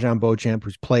MarJon Beauchamp,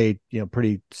 who's played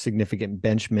pretty significant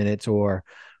bench minutes, or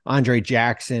Andre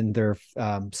Jackson, their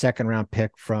second round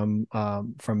pick from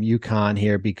UConn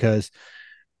here, because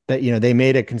that they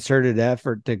made a concerted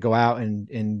effort to go out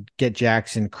and get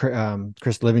Jackson,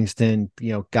 Chris Livingston,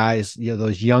 guys,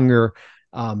 those younger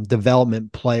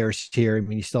development players here. I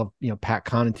mean, you still have, Pat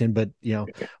Connaughton, but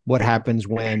what happens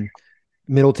when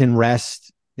Middleton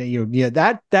rests?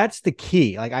 That's the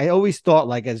key. Like, I always thought,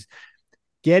 like, as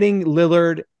getting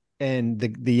Lillard and the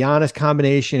Giannis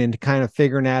combination and kind of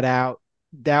figuring that out,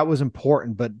 that was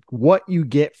important. But what you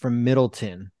get from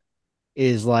Middleton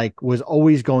was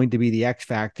always going to be the X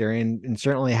factor, and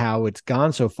certainly how it's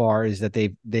gone so far is that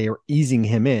they are easing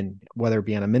him in, whether it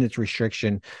be on a minutes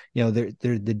restriction.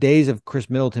 The days of Chris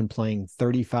Middleton playing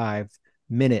 35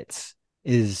 minutes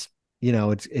is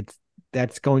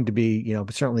that's going to be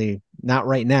certainly not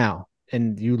right now,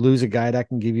 and you lose a guy that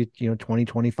can give you 20,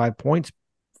 25 points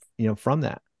from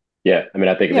that. Yeah, I mean,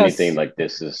 I think if anything, like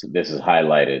this is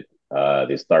highlighted.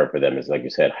 The start for them is, like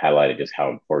you said, highlighted just how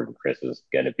important Chris is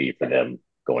going to be for them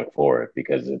going forward,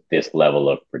 because of this level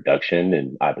of production,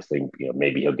 and obviously,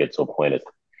 maybe he'll get to a point of,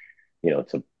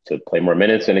 to play more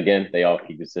minutes. And again, they all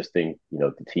keep insisting,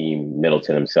 the team,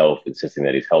 Middleton himself, insisting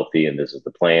that he's healthy and this is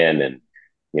the plan, and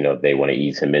they want to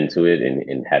ease him into it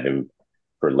and have him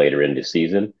for later in the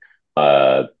season.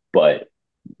 But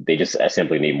they just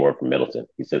simply need more from Middleton.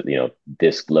 He said,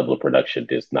 this level of production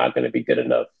is not going to be good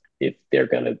enough if they're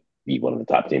going to be one of the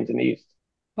top teams in the East.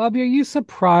 Bobby, are you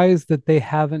surprised that they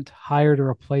haven't hired a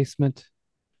replacement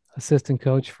assistant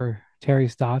coach for Terry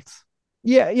Stotts?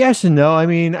 Yeah, yes and no. I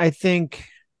mean, I think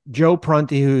Joe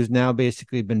Prunty, who's now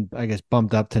basically been, I guess,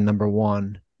 bumped up to number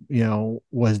 1,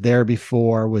 was there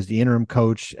before, was the interim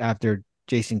coach after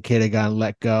Jason Kidd had gotten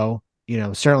let go.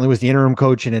 Certainly was the interim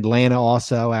coach in Atlanta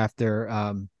also after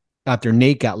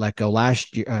Nate got let go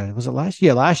last year. Was it last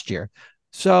year? Last year.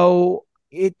 So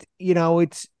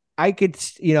I could,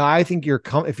 I think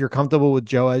if you're comfortable with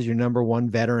Joe as your number one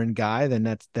veteran guy,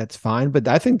 then that's fine. But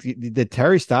I think the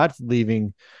Terry Stotts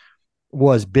leaving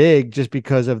was big just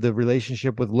because of the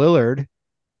relationship with Lillard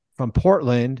from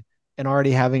Portland and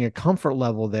already having a comfort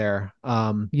level there.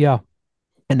 Yeah.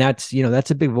 And that's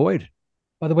a big void.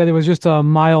 By the way, there was just a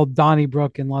mild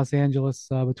Donnybrook in Los Angeles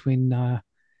between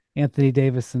Anthony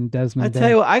Davis and Desmond I Bain. tell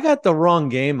you what, I got the wrong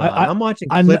game on. I'm watching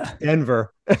Clips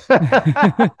Denver.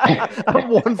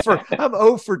 I'm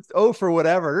 0 for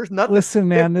whatever. There's nothing. Listen,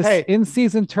 man, this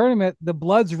in-season tournament, the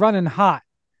blood's running hot.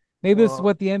 Maybe this is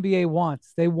what the NBA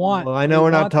wants. They want. Well, I know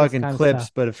we're not talking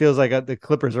Clips, but it feels like the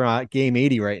Clippers are at game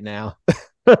 80 right now.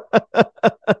 I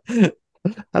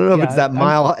don't know if it's that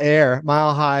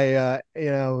mile high,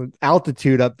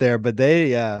 altitude up there, but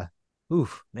they,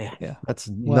 man, that's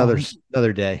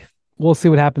another day. We'll see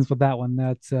what happens with that one.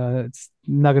 That's it's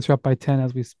Nuggets are up by 10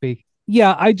 as we speak.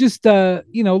 Yeah, I just,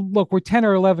 look, we're 10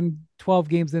 or 11, 12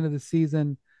 games into the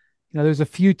season. There's a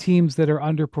few teams that are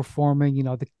underperforming.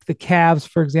 The Cavs,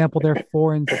 for example, they're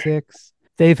 4-6.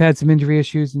 They've had some injury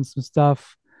issues and some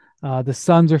stuff. The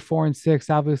Suns are 4-6,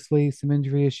 obviously some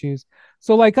injury issues.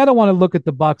 So I don't want to look at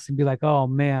the Bucks and be like, oh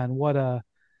man, what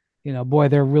boy,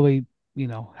 they're really,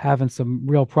 having some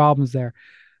real problems there.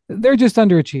 They're just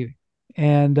underachieving.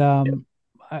 And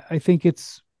I think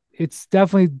it's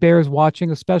definitely bears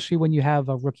watching, especially when you have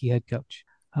a rookie head coach.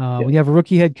 When you have a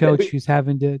rookie head coach who's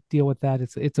having to deal with that,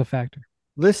 it's a factor.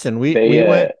 Listen, we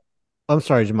went. I'm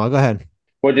sorry, Jamal. Go ahead.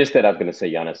 Well, just that I was going to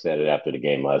say, Giannis said it after the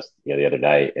game the other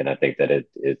night, and I think that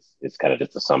it's kind of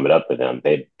just to sum it up for them.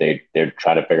 They're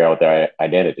trying to figure out what their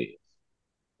identity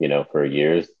is. For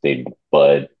years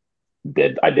but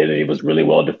that identity was really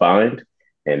well defined,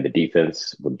 and the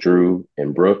defense with Drew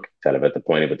and Brook kind of at the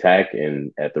point of attack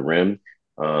and at the rim.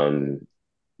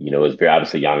 It was very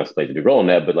obviously Giannis plays a big role in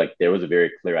that, but there was a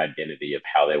very clear identity of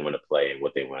how they want to play and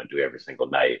what they want to do every single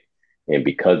night. And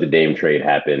because the Dame trade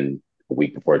happened a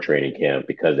week before training camp,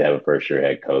 because they have a first-year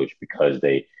head coach, because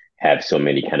they have so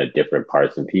many kind of different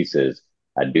parts and pieces,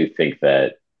 I do think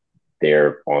that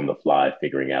they're on the fly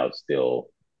figuring out still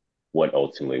what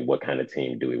kind of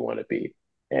team do we want to be.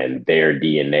 And their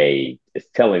DNA is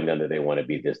telling them that they want to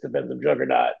be this defensive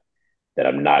juggernaut that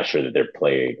I'm not sure that they're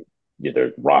playing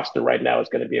their roster right now is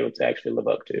going to be able to actually live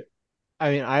up to.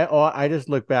 I mean, I just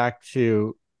look back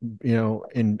to,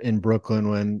 in Brooklyn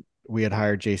when we had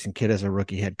hired Jason Kidd as a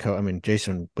rookie head coach. I mean,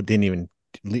 Jason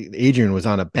Adrian was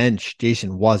on a bench.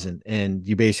 Jason wasn't. And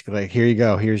you basically here you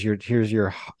go. Here's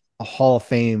your Hall of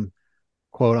Fame,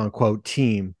 quote unquote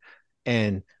team.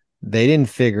 And they didn't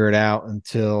figure it out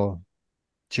until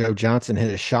Joe Johnson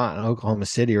hit a shot in Oklahoma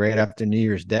City right after New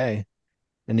Year's Day.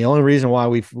 And the only reason why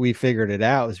we figured it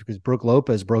out is because Brook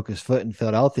Lopez broke his foot in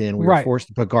Philadelphia, and we were forced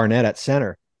to put Garnett at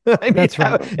center. That's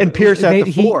right. And Pierce at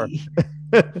the 4.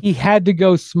 He had to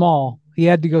go small.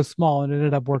 And it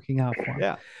ended up working out for him.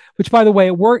 Yeah. Which, by the way,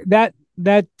 it worked. That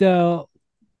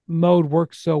mode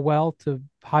worked so well to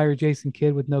hire Jason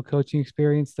Kidd with no coaching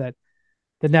experience that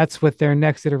the Nets, with their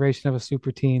next iteration of a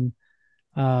super team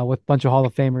with a bunch of Hall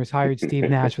of Famers, hired Steve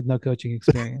Nash with no coaching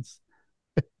experience.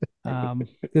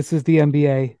 This is the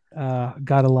NBA.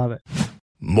 Gotta love it.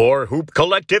 More Hoop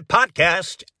Collective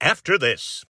podcast after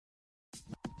this.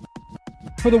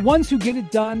 For the ones who get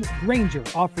it done, Grainger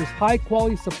offers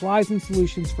high-quality supplies and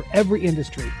solutions for every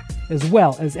industry, as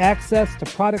well as access to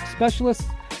product specialists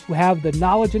who have the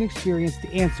knowledge and experience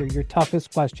to answer your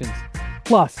toughest questions.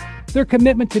 Plus, their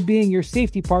commitment to being your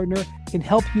safety partner can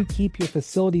help you keep your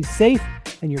facilities safe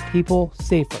and your people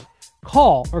safer.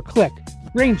 Call or click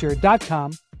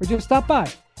Grainger.com or just stop by.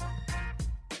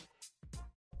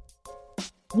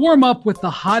 Warm up with the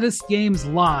hottest games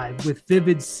live with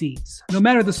Vivid Seats. No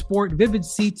matter the sport, Vivid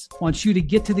Seats wants you to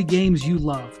get to the games you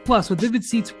love. Plus, with Vivid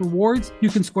Seats rewards, you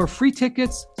can score free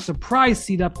tickets, surprise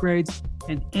seat upgrades,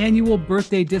 an annual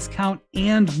birthday discount,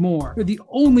 and more. They're the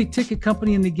only ticket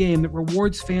company in the game that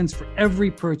rewards fans for every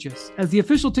purchase. As the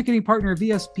official ticketing partner of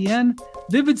ESPN,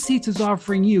 Vivid Seats is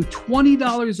offering you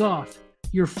 $20 off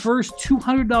your first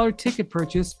 $200 ticket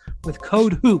purchase with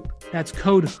code HOOP. That's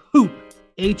code HOOP.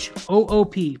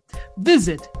 HOOP.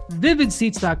 Visit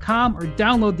vividseats.com or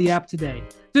download the app today.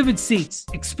 Vivid Seats.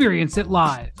 Experience it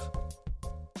live.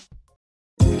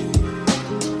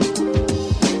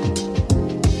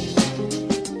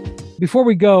 Before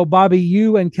we go, Bobby,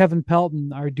 you and Kevin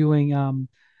Pelton are doing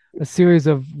a series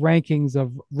of rankings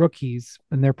of rookies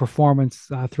and their performance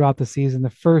throughout the season.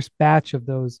 The first batch of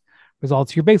those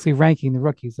results, you're basically ranking the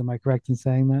rookies. Am I correct in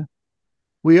saying that?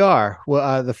 We are.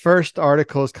 Well, the first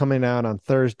article is coming out on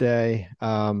Thursday.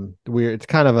 It's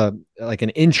kind of like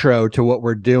an intro to what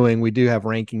we're doing. We do have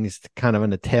rankings kind of on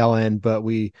the tail end, but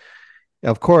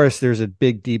of course, there's a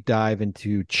big deep dive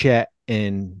into Chet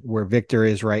and where Victor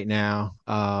is right now.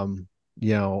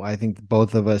 I think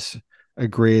both of us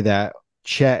agree that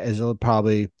Chet is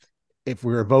probably, if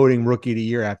we were voting rookie of the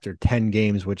year after 10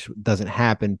 games, which doesn't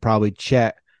happen, probably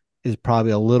Chet is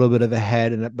probably a little bit of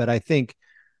ahead. But I think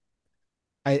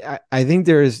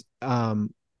there's I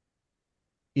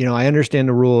understand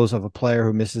the rules of a player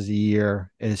who misses a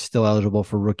year is still eligible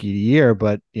for rookie of the year,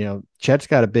 but Chet's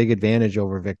got a big advantage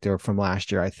over Victor from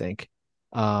last year, I think.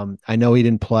 I know he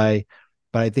didn't play,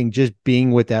 but I think just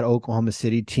being with that Oklahoma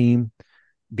City team,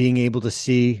 being able to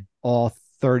see all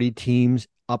 30 teams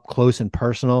up close and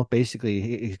personal, basically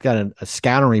he's got a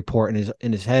scouting report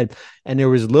in his head, and there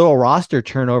was little roster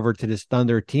turnover to this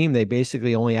Thunder team. They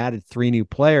basically only added 3 new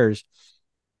players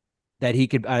that he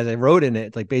could, as I wrote in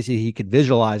it, like basically he could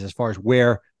visualize as far as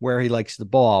where he likes the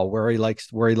ball, where he likes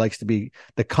to be,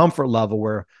 the comfort level.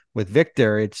 Where with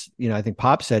Victor, it's, I think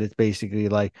Pop said it's basically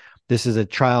like this is a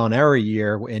trial and error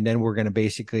year, and then we're going to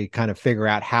basically kind of figure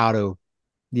out how to,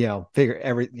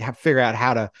 figure out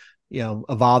how to,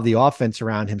 evolve the offense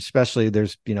around him. Especially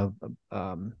there's,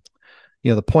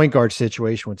 the point guard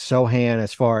situation with Sohan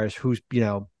as far as who's,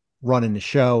 running the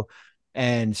show.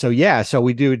 And so, so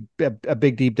we do a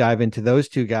big deep dive into those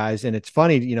two guys. And it's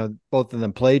funny, both of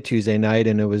them played Tuesday night,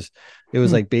 and it was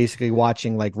like basically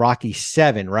watching like Rocky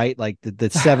 7, right? Like the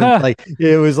seventh, like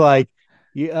it was like,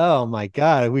 oh my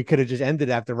God, we could have just ended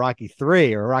after Rocky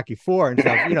 3 or Rocky 4 and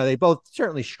stuff. They both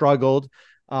certainly struggled,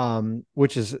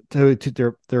 which is to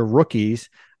their rookies.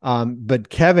 But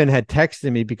Kevin had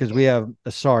texted me because we have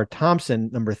Asar Thompson,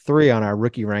 number 3 on our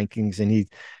rookie rankings, and he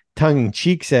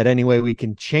tongue-in-cheek said, anyway, we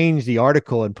can change the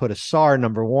article and put Asar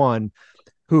number 1,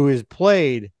 who has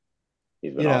played,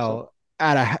 awesome.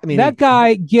 That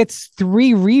guy gets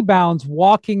 3 rebounds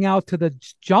walking out to the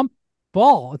jump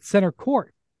ball at center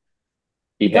court.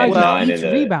 He had 9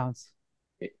 rebounds.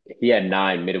 He had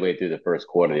 9 midway through the first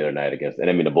quarter the other night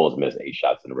the Bulls missed 8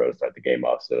 shots in a row to start the game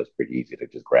off, so it was pretty easy to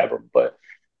just grab him. But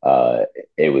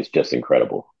it was just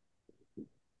incredible.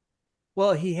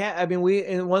 Well, he had, in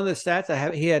one of the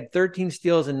stats he had 13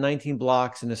 steals and 19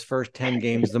 blocks in his first 10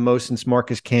 games, the most since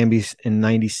Marcus Camby in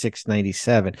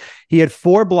 96-97. He had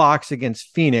 4 blocks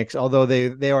against Phoenix, although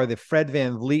they are the Fred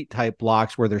VanVleet type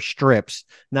blocks where they're strips,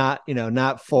 not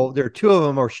full. There are 2 of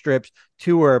them are strips,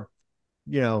 2 were,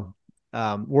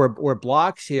 were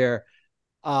blocks here.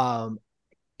 And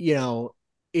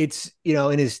his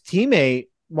teammate,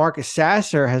 Marcus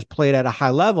Sasser, has played at a high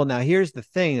level. Now, here's the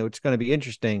thing that's going to be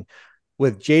interesting.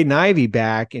 With Jaden Ivey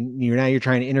back, and you're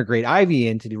trying to integrate Ivey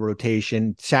into the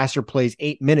rotation, Sasser plays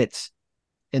 8 minutes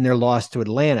in their loss to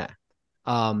Atlanta.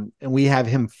 And we have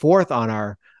him 4th on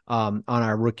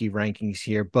our rookie rankings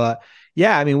here. But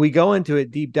yeah, we go into it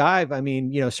deep dive.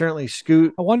 Certainly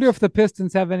Scoot. I wonder if the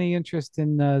Pistons have any interest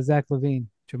in Zach LaVine,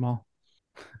 Jamal.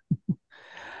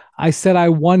 I said, I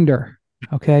wonder.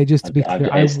 Okay. Just to be clear,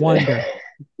 I wonder.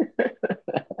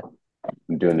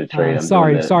 I'm doing the trade.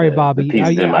 Sorry, Bobby.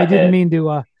 I didn't mean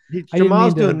to.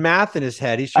 Jamal's doing math in his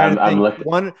head. He's trying to think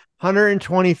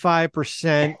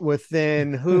 125%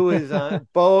 within who is on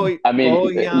Bojan.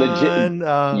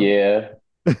 Yeah.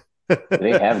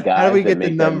 They have guys. How do we get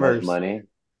the numbers? Money.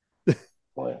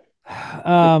 But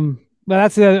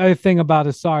that's the other thing about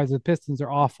Asar is the Pistons are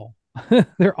awful.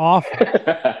 They're awful.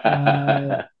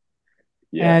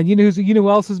 Yeah. And who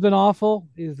else has been awful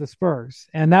is the Spurs,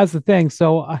 and that's the thing.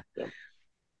 So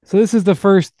this is the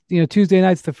first, Tuesday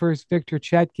night's the first Victor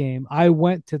Chet game. I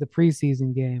went to the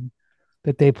preseason game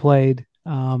that they played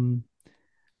in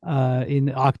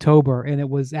October, and it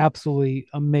was absolutely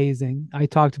amazing. I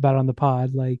talked about it on the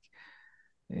pod,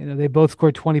 they both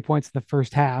scored 20 points in the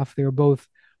first half. They were both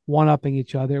one-upping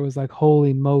each other. It was like,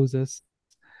 holy Moses.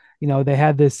 They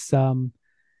had this high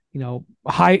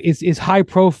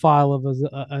profile of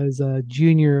as a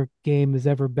junior game has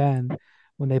ever been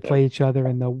when they play each other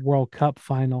in the World Cup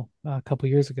final a couple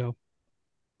years ago.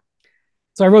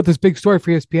 So I wrote this big story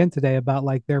for ESPN today about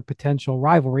their potential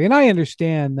rivalry. And I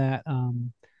understand that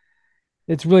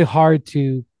it's really hard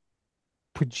to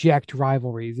project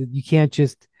rivalries. You can't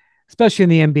just, especially in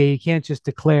the NBA, you can't just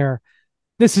declare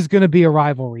this is going to be a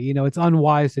rivalry. It's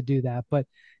unwise to do that. But,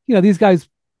 these guys,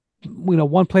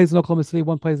 one plays in Oklahoma City,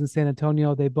 one plays in San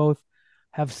Antonio. They both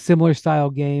have similar style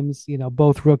games,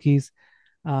 both rookies.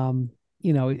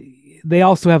 They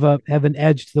also have an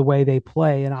edge to the way they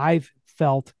play. And I've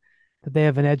felt that they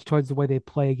have an edge towards the way they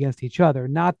play against each other.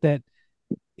 Not that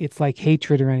it's like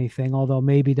hatred or anything, although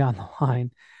maybe down the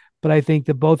line, but I think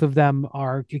that both of them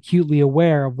are acutely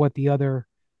aware of what the other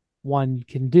one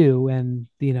can do and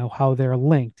how they're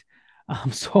linked.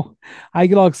 So I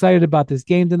get all excited about this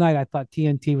game tonight. I thought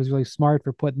TNT was really smart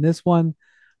for putting this one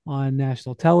on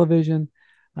national television.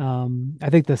 I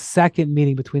think the second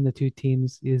meeting between the two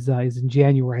teams is in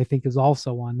January. I think is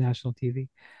also on national TV.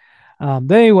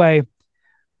 But anyway,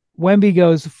 Wemby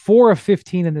goes 4 of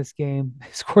 15 in this game.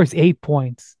 He scores 8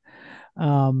 points.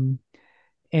 Um,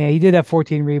 and he did have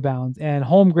 14 rebounds. And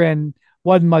Holmgren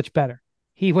wasn't much better.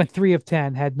 He went 3 of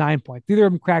 10, had 9 points. Neither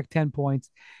of them cracked 10 points.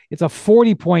 It's a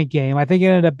 40-point game. I think it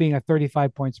ended up being a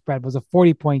 35-point spread. It was a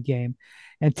 40-point game.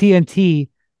 And TNT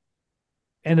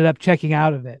ended up checking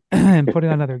out of it and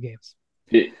putting on other games.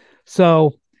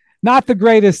 So not the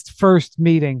greatest first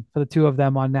meeting for the two of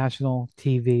them on national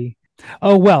TV.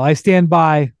 Oh, well, I stand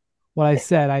by what I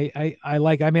said.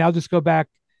 I'll just go back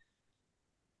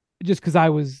just because I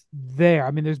was there.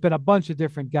 I mean, there's been a bunch of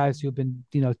different guys who have been,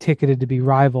 ticketed to be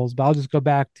rivals, but I'll just go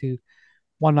back to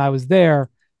when I was there,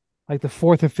 like the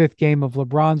fourth or fifth game of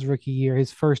LeBron's rookie year,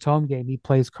 his first home game, he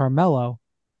plays Carmelo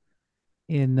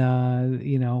in, and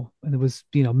it was,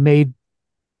 made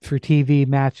for TV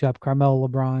matchup, Carmelo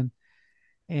LeBron.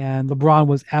 And LeBron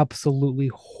was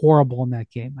absolutely horrible in that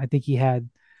game. I think he had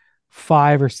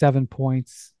 5 or 7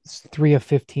 points, 3 of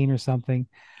 15 or something.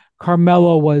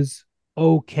 Carmelo was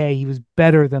okay. He was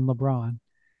better than LeBron,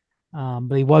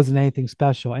 but he wasn't anything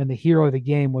special. And the hero of the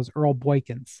game was Earl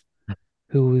Boykins,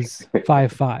 who was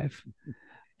 5'5".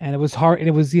 And it was hard. And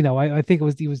it was, I think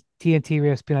he was TNT or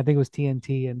ESPN. I think it was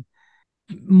TNT, and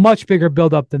much bigger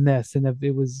buildup than this. And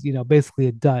it was, basically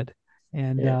a dud.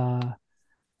 And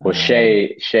well,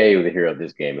 Shea, the hero of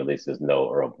this game, at least is no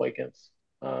Earl Boykins.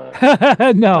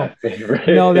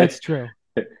 No, that's true.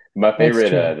 My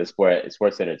favorite, the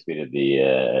Sports Center tweeted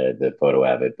the photo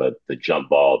of it, but the jump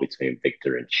ball between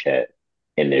Victor and Chet,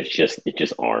 and it's just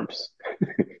arms.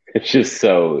 It's just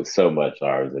so much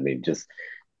arms. I mean, just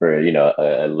for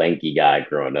a lanky guy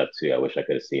growing up too. I wish I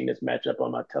could have seen this matchup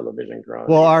on my television growing up.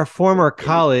 Well, our former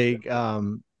colleague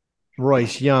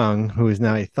Royce Young, who is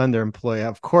now a Thunder employee,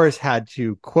 of course, had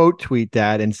to quote tweet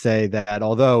that and say that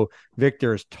although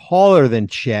Victor is taller than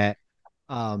Chet,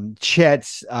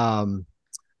 Chet's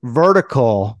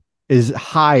vertical is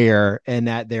higher, and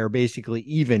that they're basically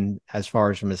even as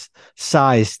far as from a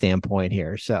size standpoint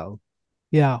here. So,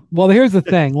 yeah. Well, here's the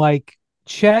thing: like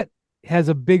Chet has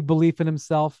a big belief in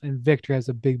himself, and Victor has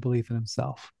a big belief in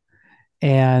himself,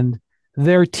 and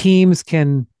their teams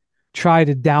can try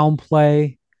to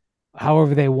downplay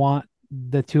however they want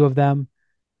the two of them.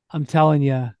 I'm telling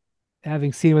you,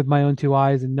 having seen with my own two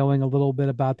eyes and knowing a little bit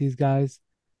about these guys,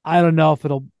 I don't know if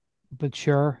it'll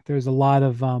mature. There's a lot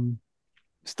of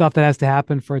stuff that has to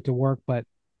happen for it to work, but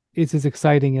it's as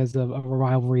exciting as a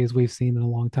rivalry as we've seen in a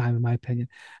long time, in my opinion.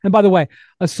 And by the way,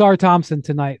 Asar Thompson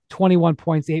tonight, 21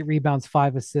 points, 8 rebounds,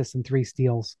 5 assists, and 3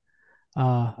 steals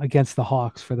against the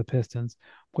Hawks for the Pistons,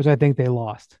 which I think they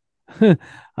lost.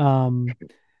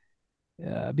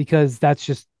 Because that's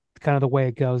just kind of the way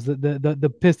it goes.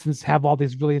 The Pistons have all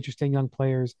these really interesting young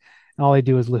players, and all they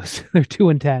do is lose. They're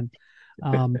 2-10.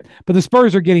 But the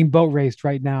Spurs are getting boat raced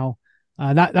right now.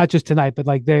 Not just tonight, but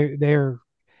like they're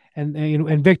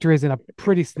and Victor is in a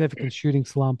pretty significant shooting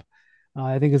slump.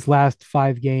 I think his last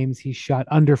 5 games he shot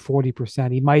under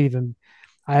 40%. He might even,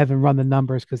 I haven't run the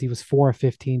numbers because he was 4 of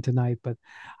 15 tonight, but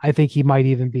I think he might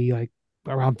even be like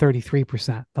around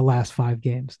 33% the last 5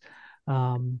 games.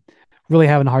 Really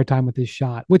having a hard time with his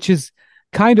shot, which is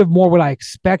kind of more what I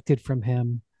expected from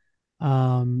him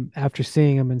after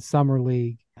seeing him in summer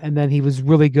league. And then he was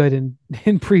really good in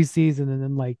preseason, and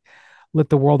then like lit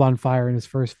the world on fire in his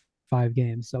first 5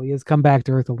 games. So he has come back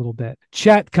to earth a little bit.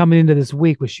 Chet coming into this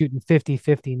week was shooting 50,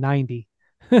 50, 90.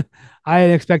 I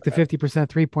didn't expect the 50%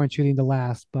 3-point shooting to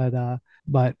last, but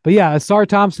yeah, Asar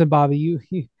Thompson, Bobby,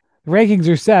 the rankings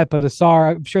are set, but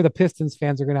Asar, I'm sure the Pistons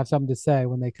fans are going to have something to say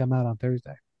when they come out on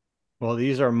Thursday. Well,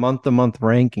 these are month-to-month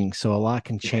rankings, so a lot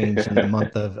can change in the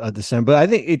month of December. But I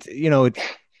think it's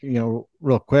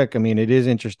real quick. I mean, it is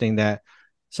interesting that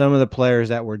some of the players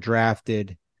that were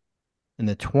drafted in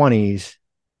the 20s,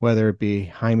 whether it be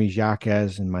Jaime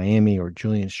Jaquez in Miami or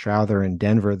Julian Strawther in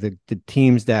Denver, the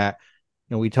teams that,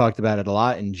 we talked about it a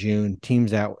lot in June,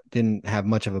 teams that didn't have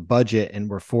much of a budget and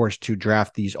were forced to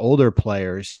draft these older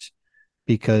players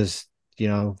because they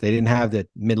didn't have the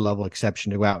mid-level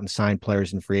exception to go out and sign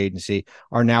players in free agency,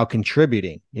 are now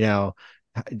contributing.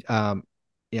 Jaime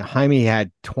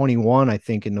had 21, I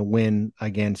think, in the win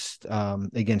against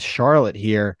Charlotte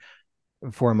here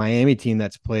for a Miami team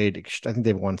that's played. I think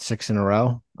they've won 6 in a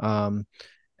row.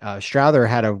 Strawther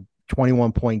had a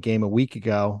 21-point game a week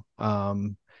ago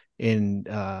in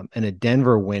a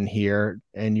Denver win here,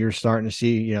 and you're starting to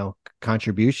see,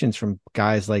 contributions from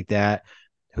guys like that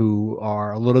who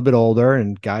are a little bit older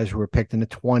and guys who were picked in the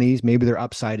 20s. Maybe their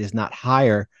upside is not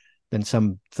higher than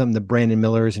some of the Brandon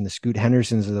Millers and the Scoot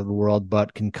Hendersons of the world,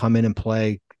 but can come in and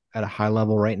play at a high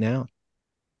level right now.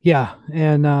 Yeah.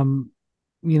 And,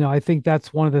 I think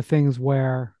that's one of the things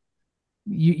where,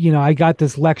 I got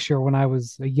this lecture when I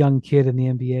was a young kid in the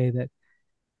NBA that,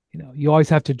 you always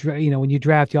have to, when you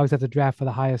draft, you always have to draft for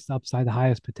the highest upside, the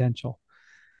highest potential,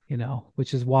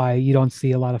 which is why you don't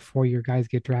see a lot of 4-year guys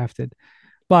get drafted.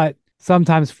 But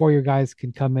sometimes 4-year guys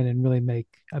can come in and really make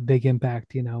a big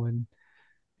impact, and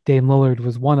Dame Lillard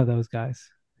was one of those guys,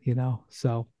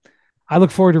 So I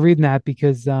look forward to reading that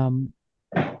because, the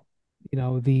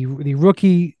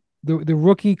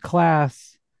rookie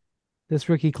class, this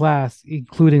rookie class,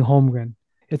 including Holmgren,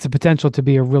 it's a potential to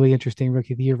be a really interesting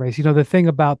rookie of the year race. The thing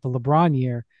about the LeBron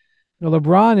year,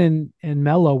 LeBron and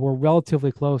Melo were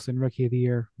relatively close in rookie of the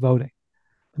year voting.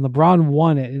 And LeBron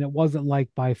won it, and it wasn't like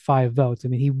by 5 votes. I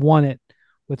mean, he won it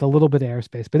with a little bit of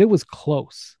airspace, but it was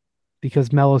close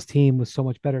because Melo's team was so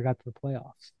much better, got to the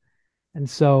playoffs. And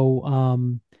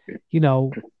so,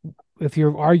 if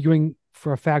you're arguing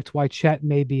for a fact why Chet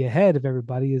may be ahead of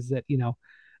everybody, is that,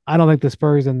 I don't think the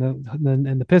Spurs and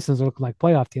the Pistons are looking like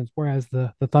playoff teams, whereas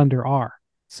the Thunder are.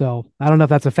 So I don't know if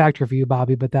that's a factor for you,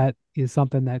 Bobby, but that is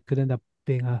something that could end up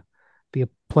being a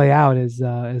play out as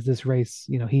this race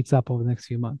heats up over the next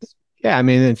few months. Yeah, I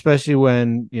mean, especially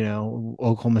when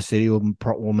Oklahoma City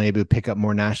will maybe pick up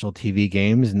more national TV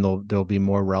games, and they'll be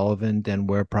more relevant. And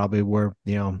we're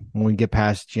when we get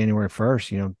past January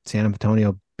 1st, San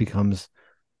Antonio becomes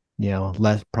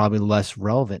less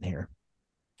relevant here.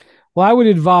 Well, I would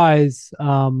advise,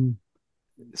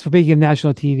 speaking of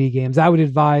national TV games, I would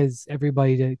advise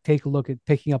everybody to take a look at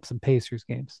picking up some Pacers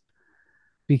games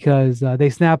because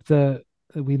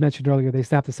we mentioned earlier, they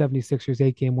snapped the 76ers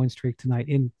 8-game win streak tonight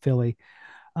in Philly.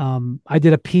 I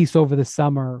did a piece over the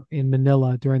summer in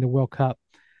Manila during the World Cup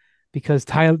because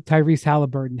Tyrese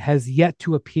Halliburton has yet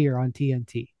to appear on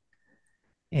TNT.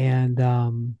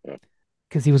 And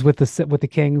because he was with the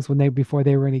Kings before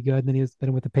they were any good, and then he's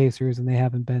been with the Pacers, and they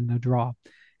haven't been a draw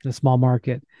in a small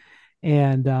market.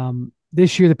 And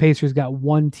this year the Pacers got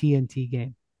one TNT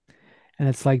game, and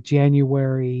it's like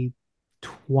January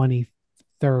 23rd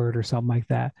or something like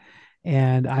that.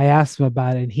 And I asked him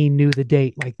about it, and he knew the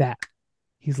date like that.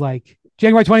 He's like,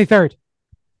 January 23rd.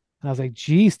 And I was like,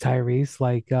 geez, Tyrese,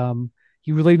 like,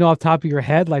 you really know off the top of your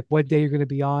head, like what day you're going to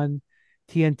be on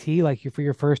TNT, like for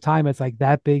your first time, it's like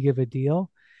that big of a deal.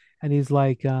 And he's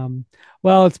like,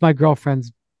 well, it's my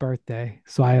girlfriend's birthday.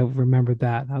 So I remembered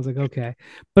that. I was like, okay.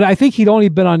 But I think he'd only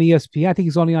been on ESPN. I think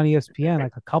he's only on ESPN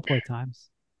like a couple of times.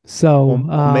 So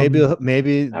maybe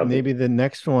the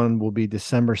next one will be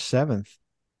December 7th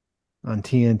on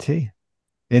TNT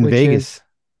in Vegas.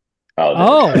 Very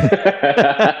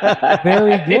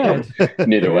good.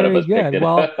 Neither one of us picked it.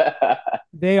 Well,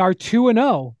 they are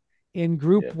 2-0 in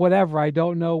group whatever. I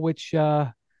don't know which.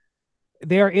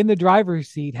 They are in the driver's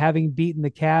seat, having beaten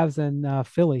the Cavs and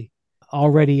Philly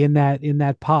already in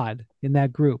that pod, in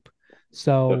that group.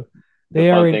 So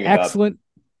they are in excellent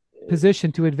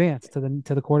position to advance to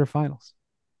the quarterfinals.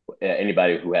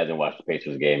 Anybody who hasn't watched the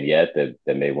Pacers game yet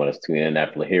that may want to tune in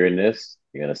after hearing this,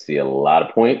 you're going to see a lot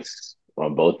of points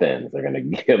on both ends. They're going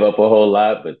to give up a whole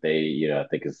lot, but they, I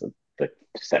think it's the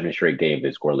 7th straight game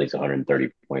they score at least 130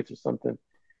 points or something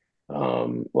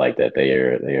like that.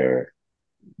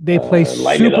 They play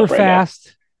super fast.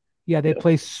 Right, yeah, they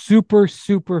play super,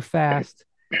 super fast.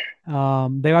 They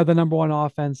are the number one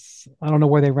offense. I don't know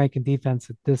where they rank in defense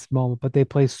at this moment, but they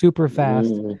play super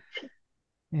fast.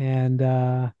 And,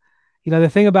 the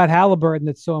thing about Halliburton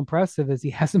that's so impressive is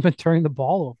he hasn't been turning the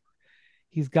ball over.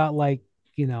 He's got let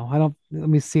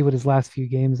me see what his last few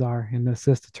games are in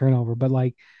assist to turnover. But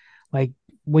like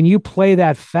when you play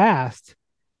that fast,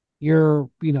 you're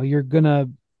going to,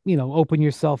 open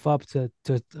yourself up to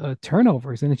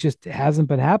turnovers, and it hasn't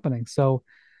been happening. So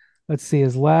let's see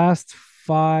his last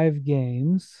 5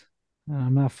 games.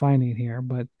 I'm not finding it here,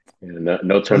 but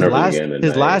no turnovers again.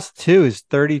 His last 2 is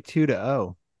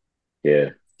 32-0. Yeah,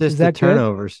 just the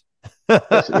turnovers.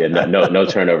 No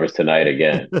turnovers tonight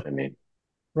again. I mean,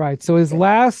 right. So his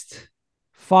last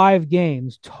 5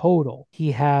 games total,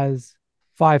 he has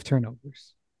 5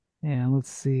 turnovers. And let's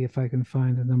see if I can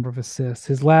find the number of assists.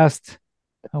 His last.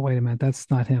 Oh, wait a minute. That's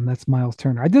not him. That's Miles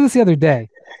Turner. I did this the other day.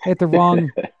 I hit the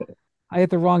wrong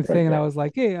thing, and I was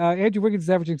like, hey, Andrew Wiggins is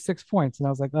averaging 6 points. And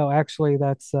I was like, oh, actually,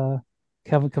 that's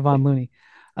Kevon Looney.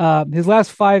 His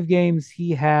last 5 games,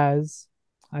 he has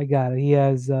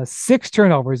 6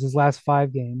 turnovers his last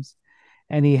 5 games.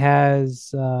 And he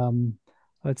has,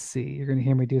 let's see, you're going to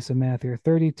hear me do some math here,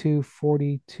 32,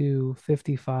 42,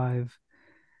 55,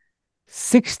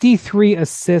 63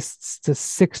 assists to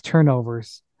 6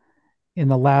 turnovers in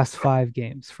the last 5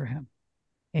 games for him.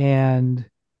 And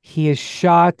he has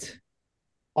shot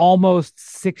almost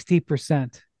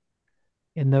 60%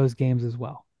 in those games as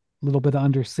well. A little bit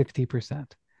under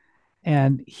 60%.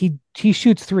 And he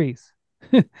shoots threes.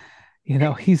 He's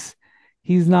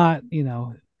not,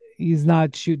 he's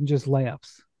not shooting just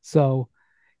layups. So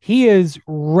he is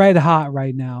red hot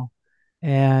right now.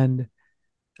 And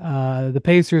the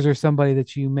Pacers are somebody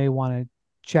that you may want to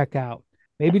check out.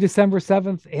 Maybe December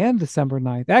 7th and December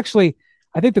 9th. Actually,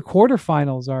 I think the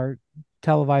quarterfinals are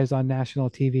televised on national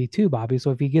TV too, Bobby.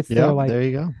 So if he gets there, there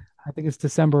you go. I think it's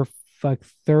December 3rd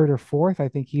or 4th. I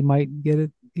think he might get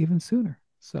it even sooner.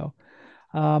 So,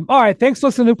 all right. Thanks for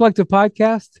listening to Hoop Collective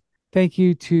Podcast. Thank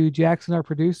you to Jackson, our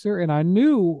producer, and our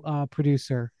new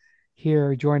producer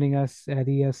here joining us at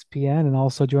ESPN and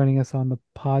also joining us on the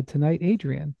pod tonight,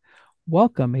 Adrian.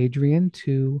 Welcome, Adrian,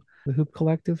 to the Hoop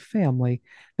Collective family.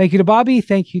 Thank you to Bobby.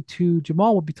 Thank you to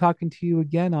Jamal. We'll be talking to you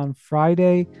again on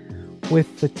Friday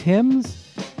with the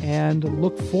Tims, and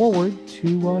look forward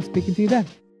to speaking to you then.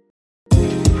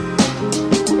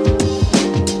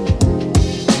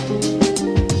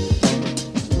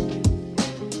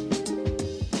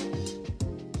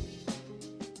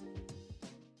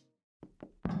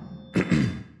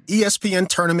 ESPN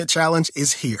Tournament Challenge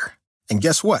is here. And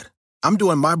guess what? I'm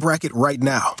doing my bracket right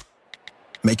now.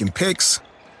 Making picks,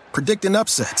 predicting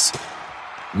upsets,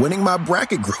 winning my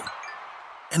bracket group,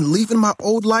 and leaving my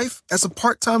old life as a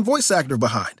part-time voice actor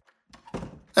behind.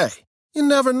 Hey, you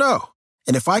never know.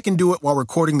 And if I can do it while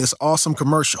recording this awesome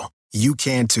commercial, you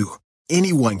can too.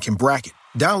 Anyone can bracket.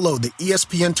 Download the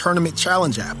ESPN Tournament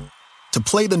Challenge app to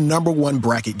play the #1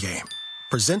 bracket game.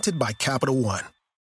 Presented by Capital One.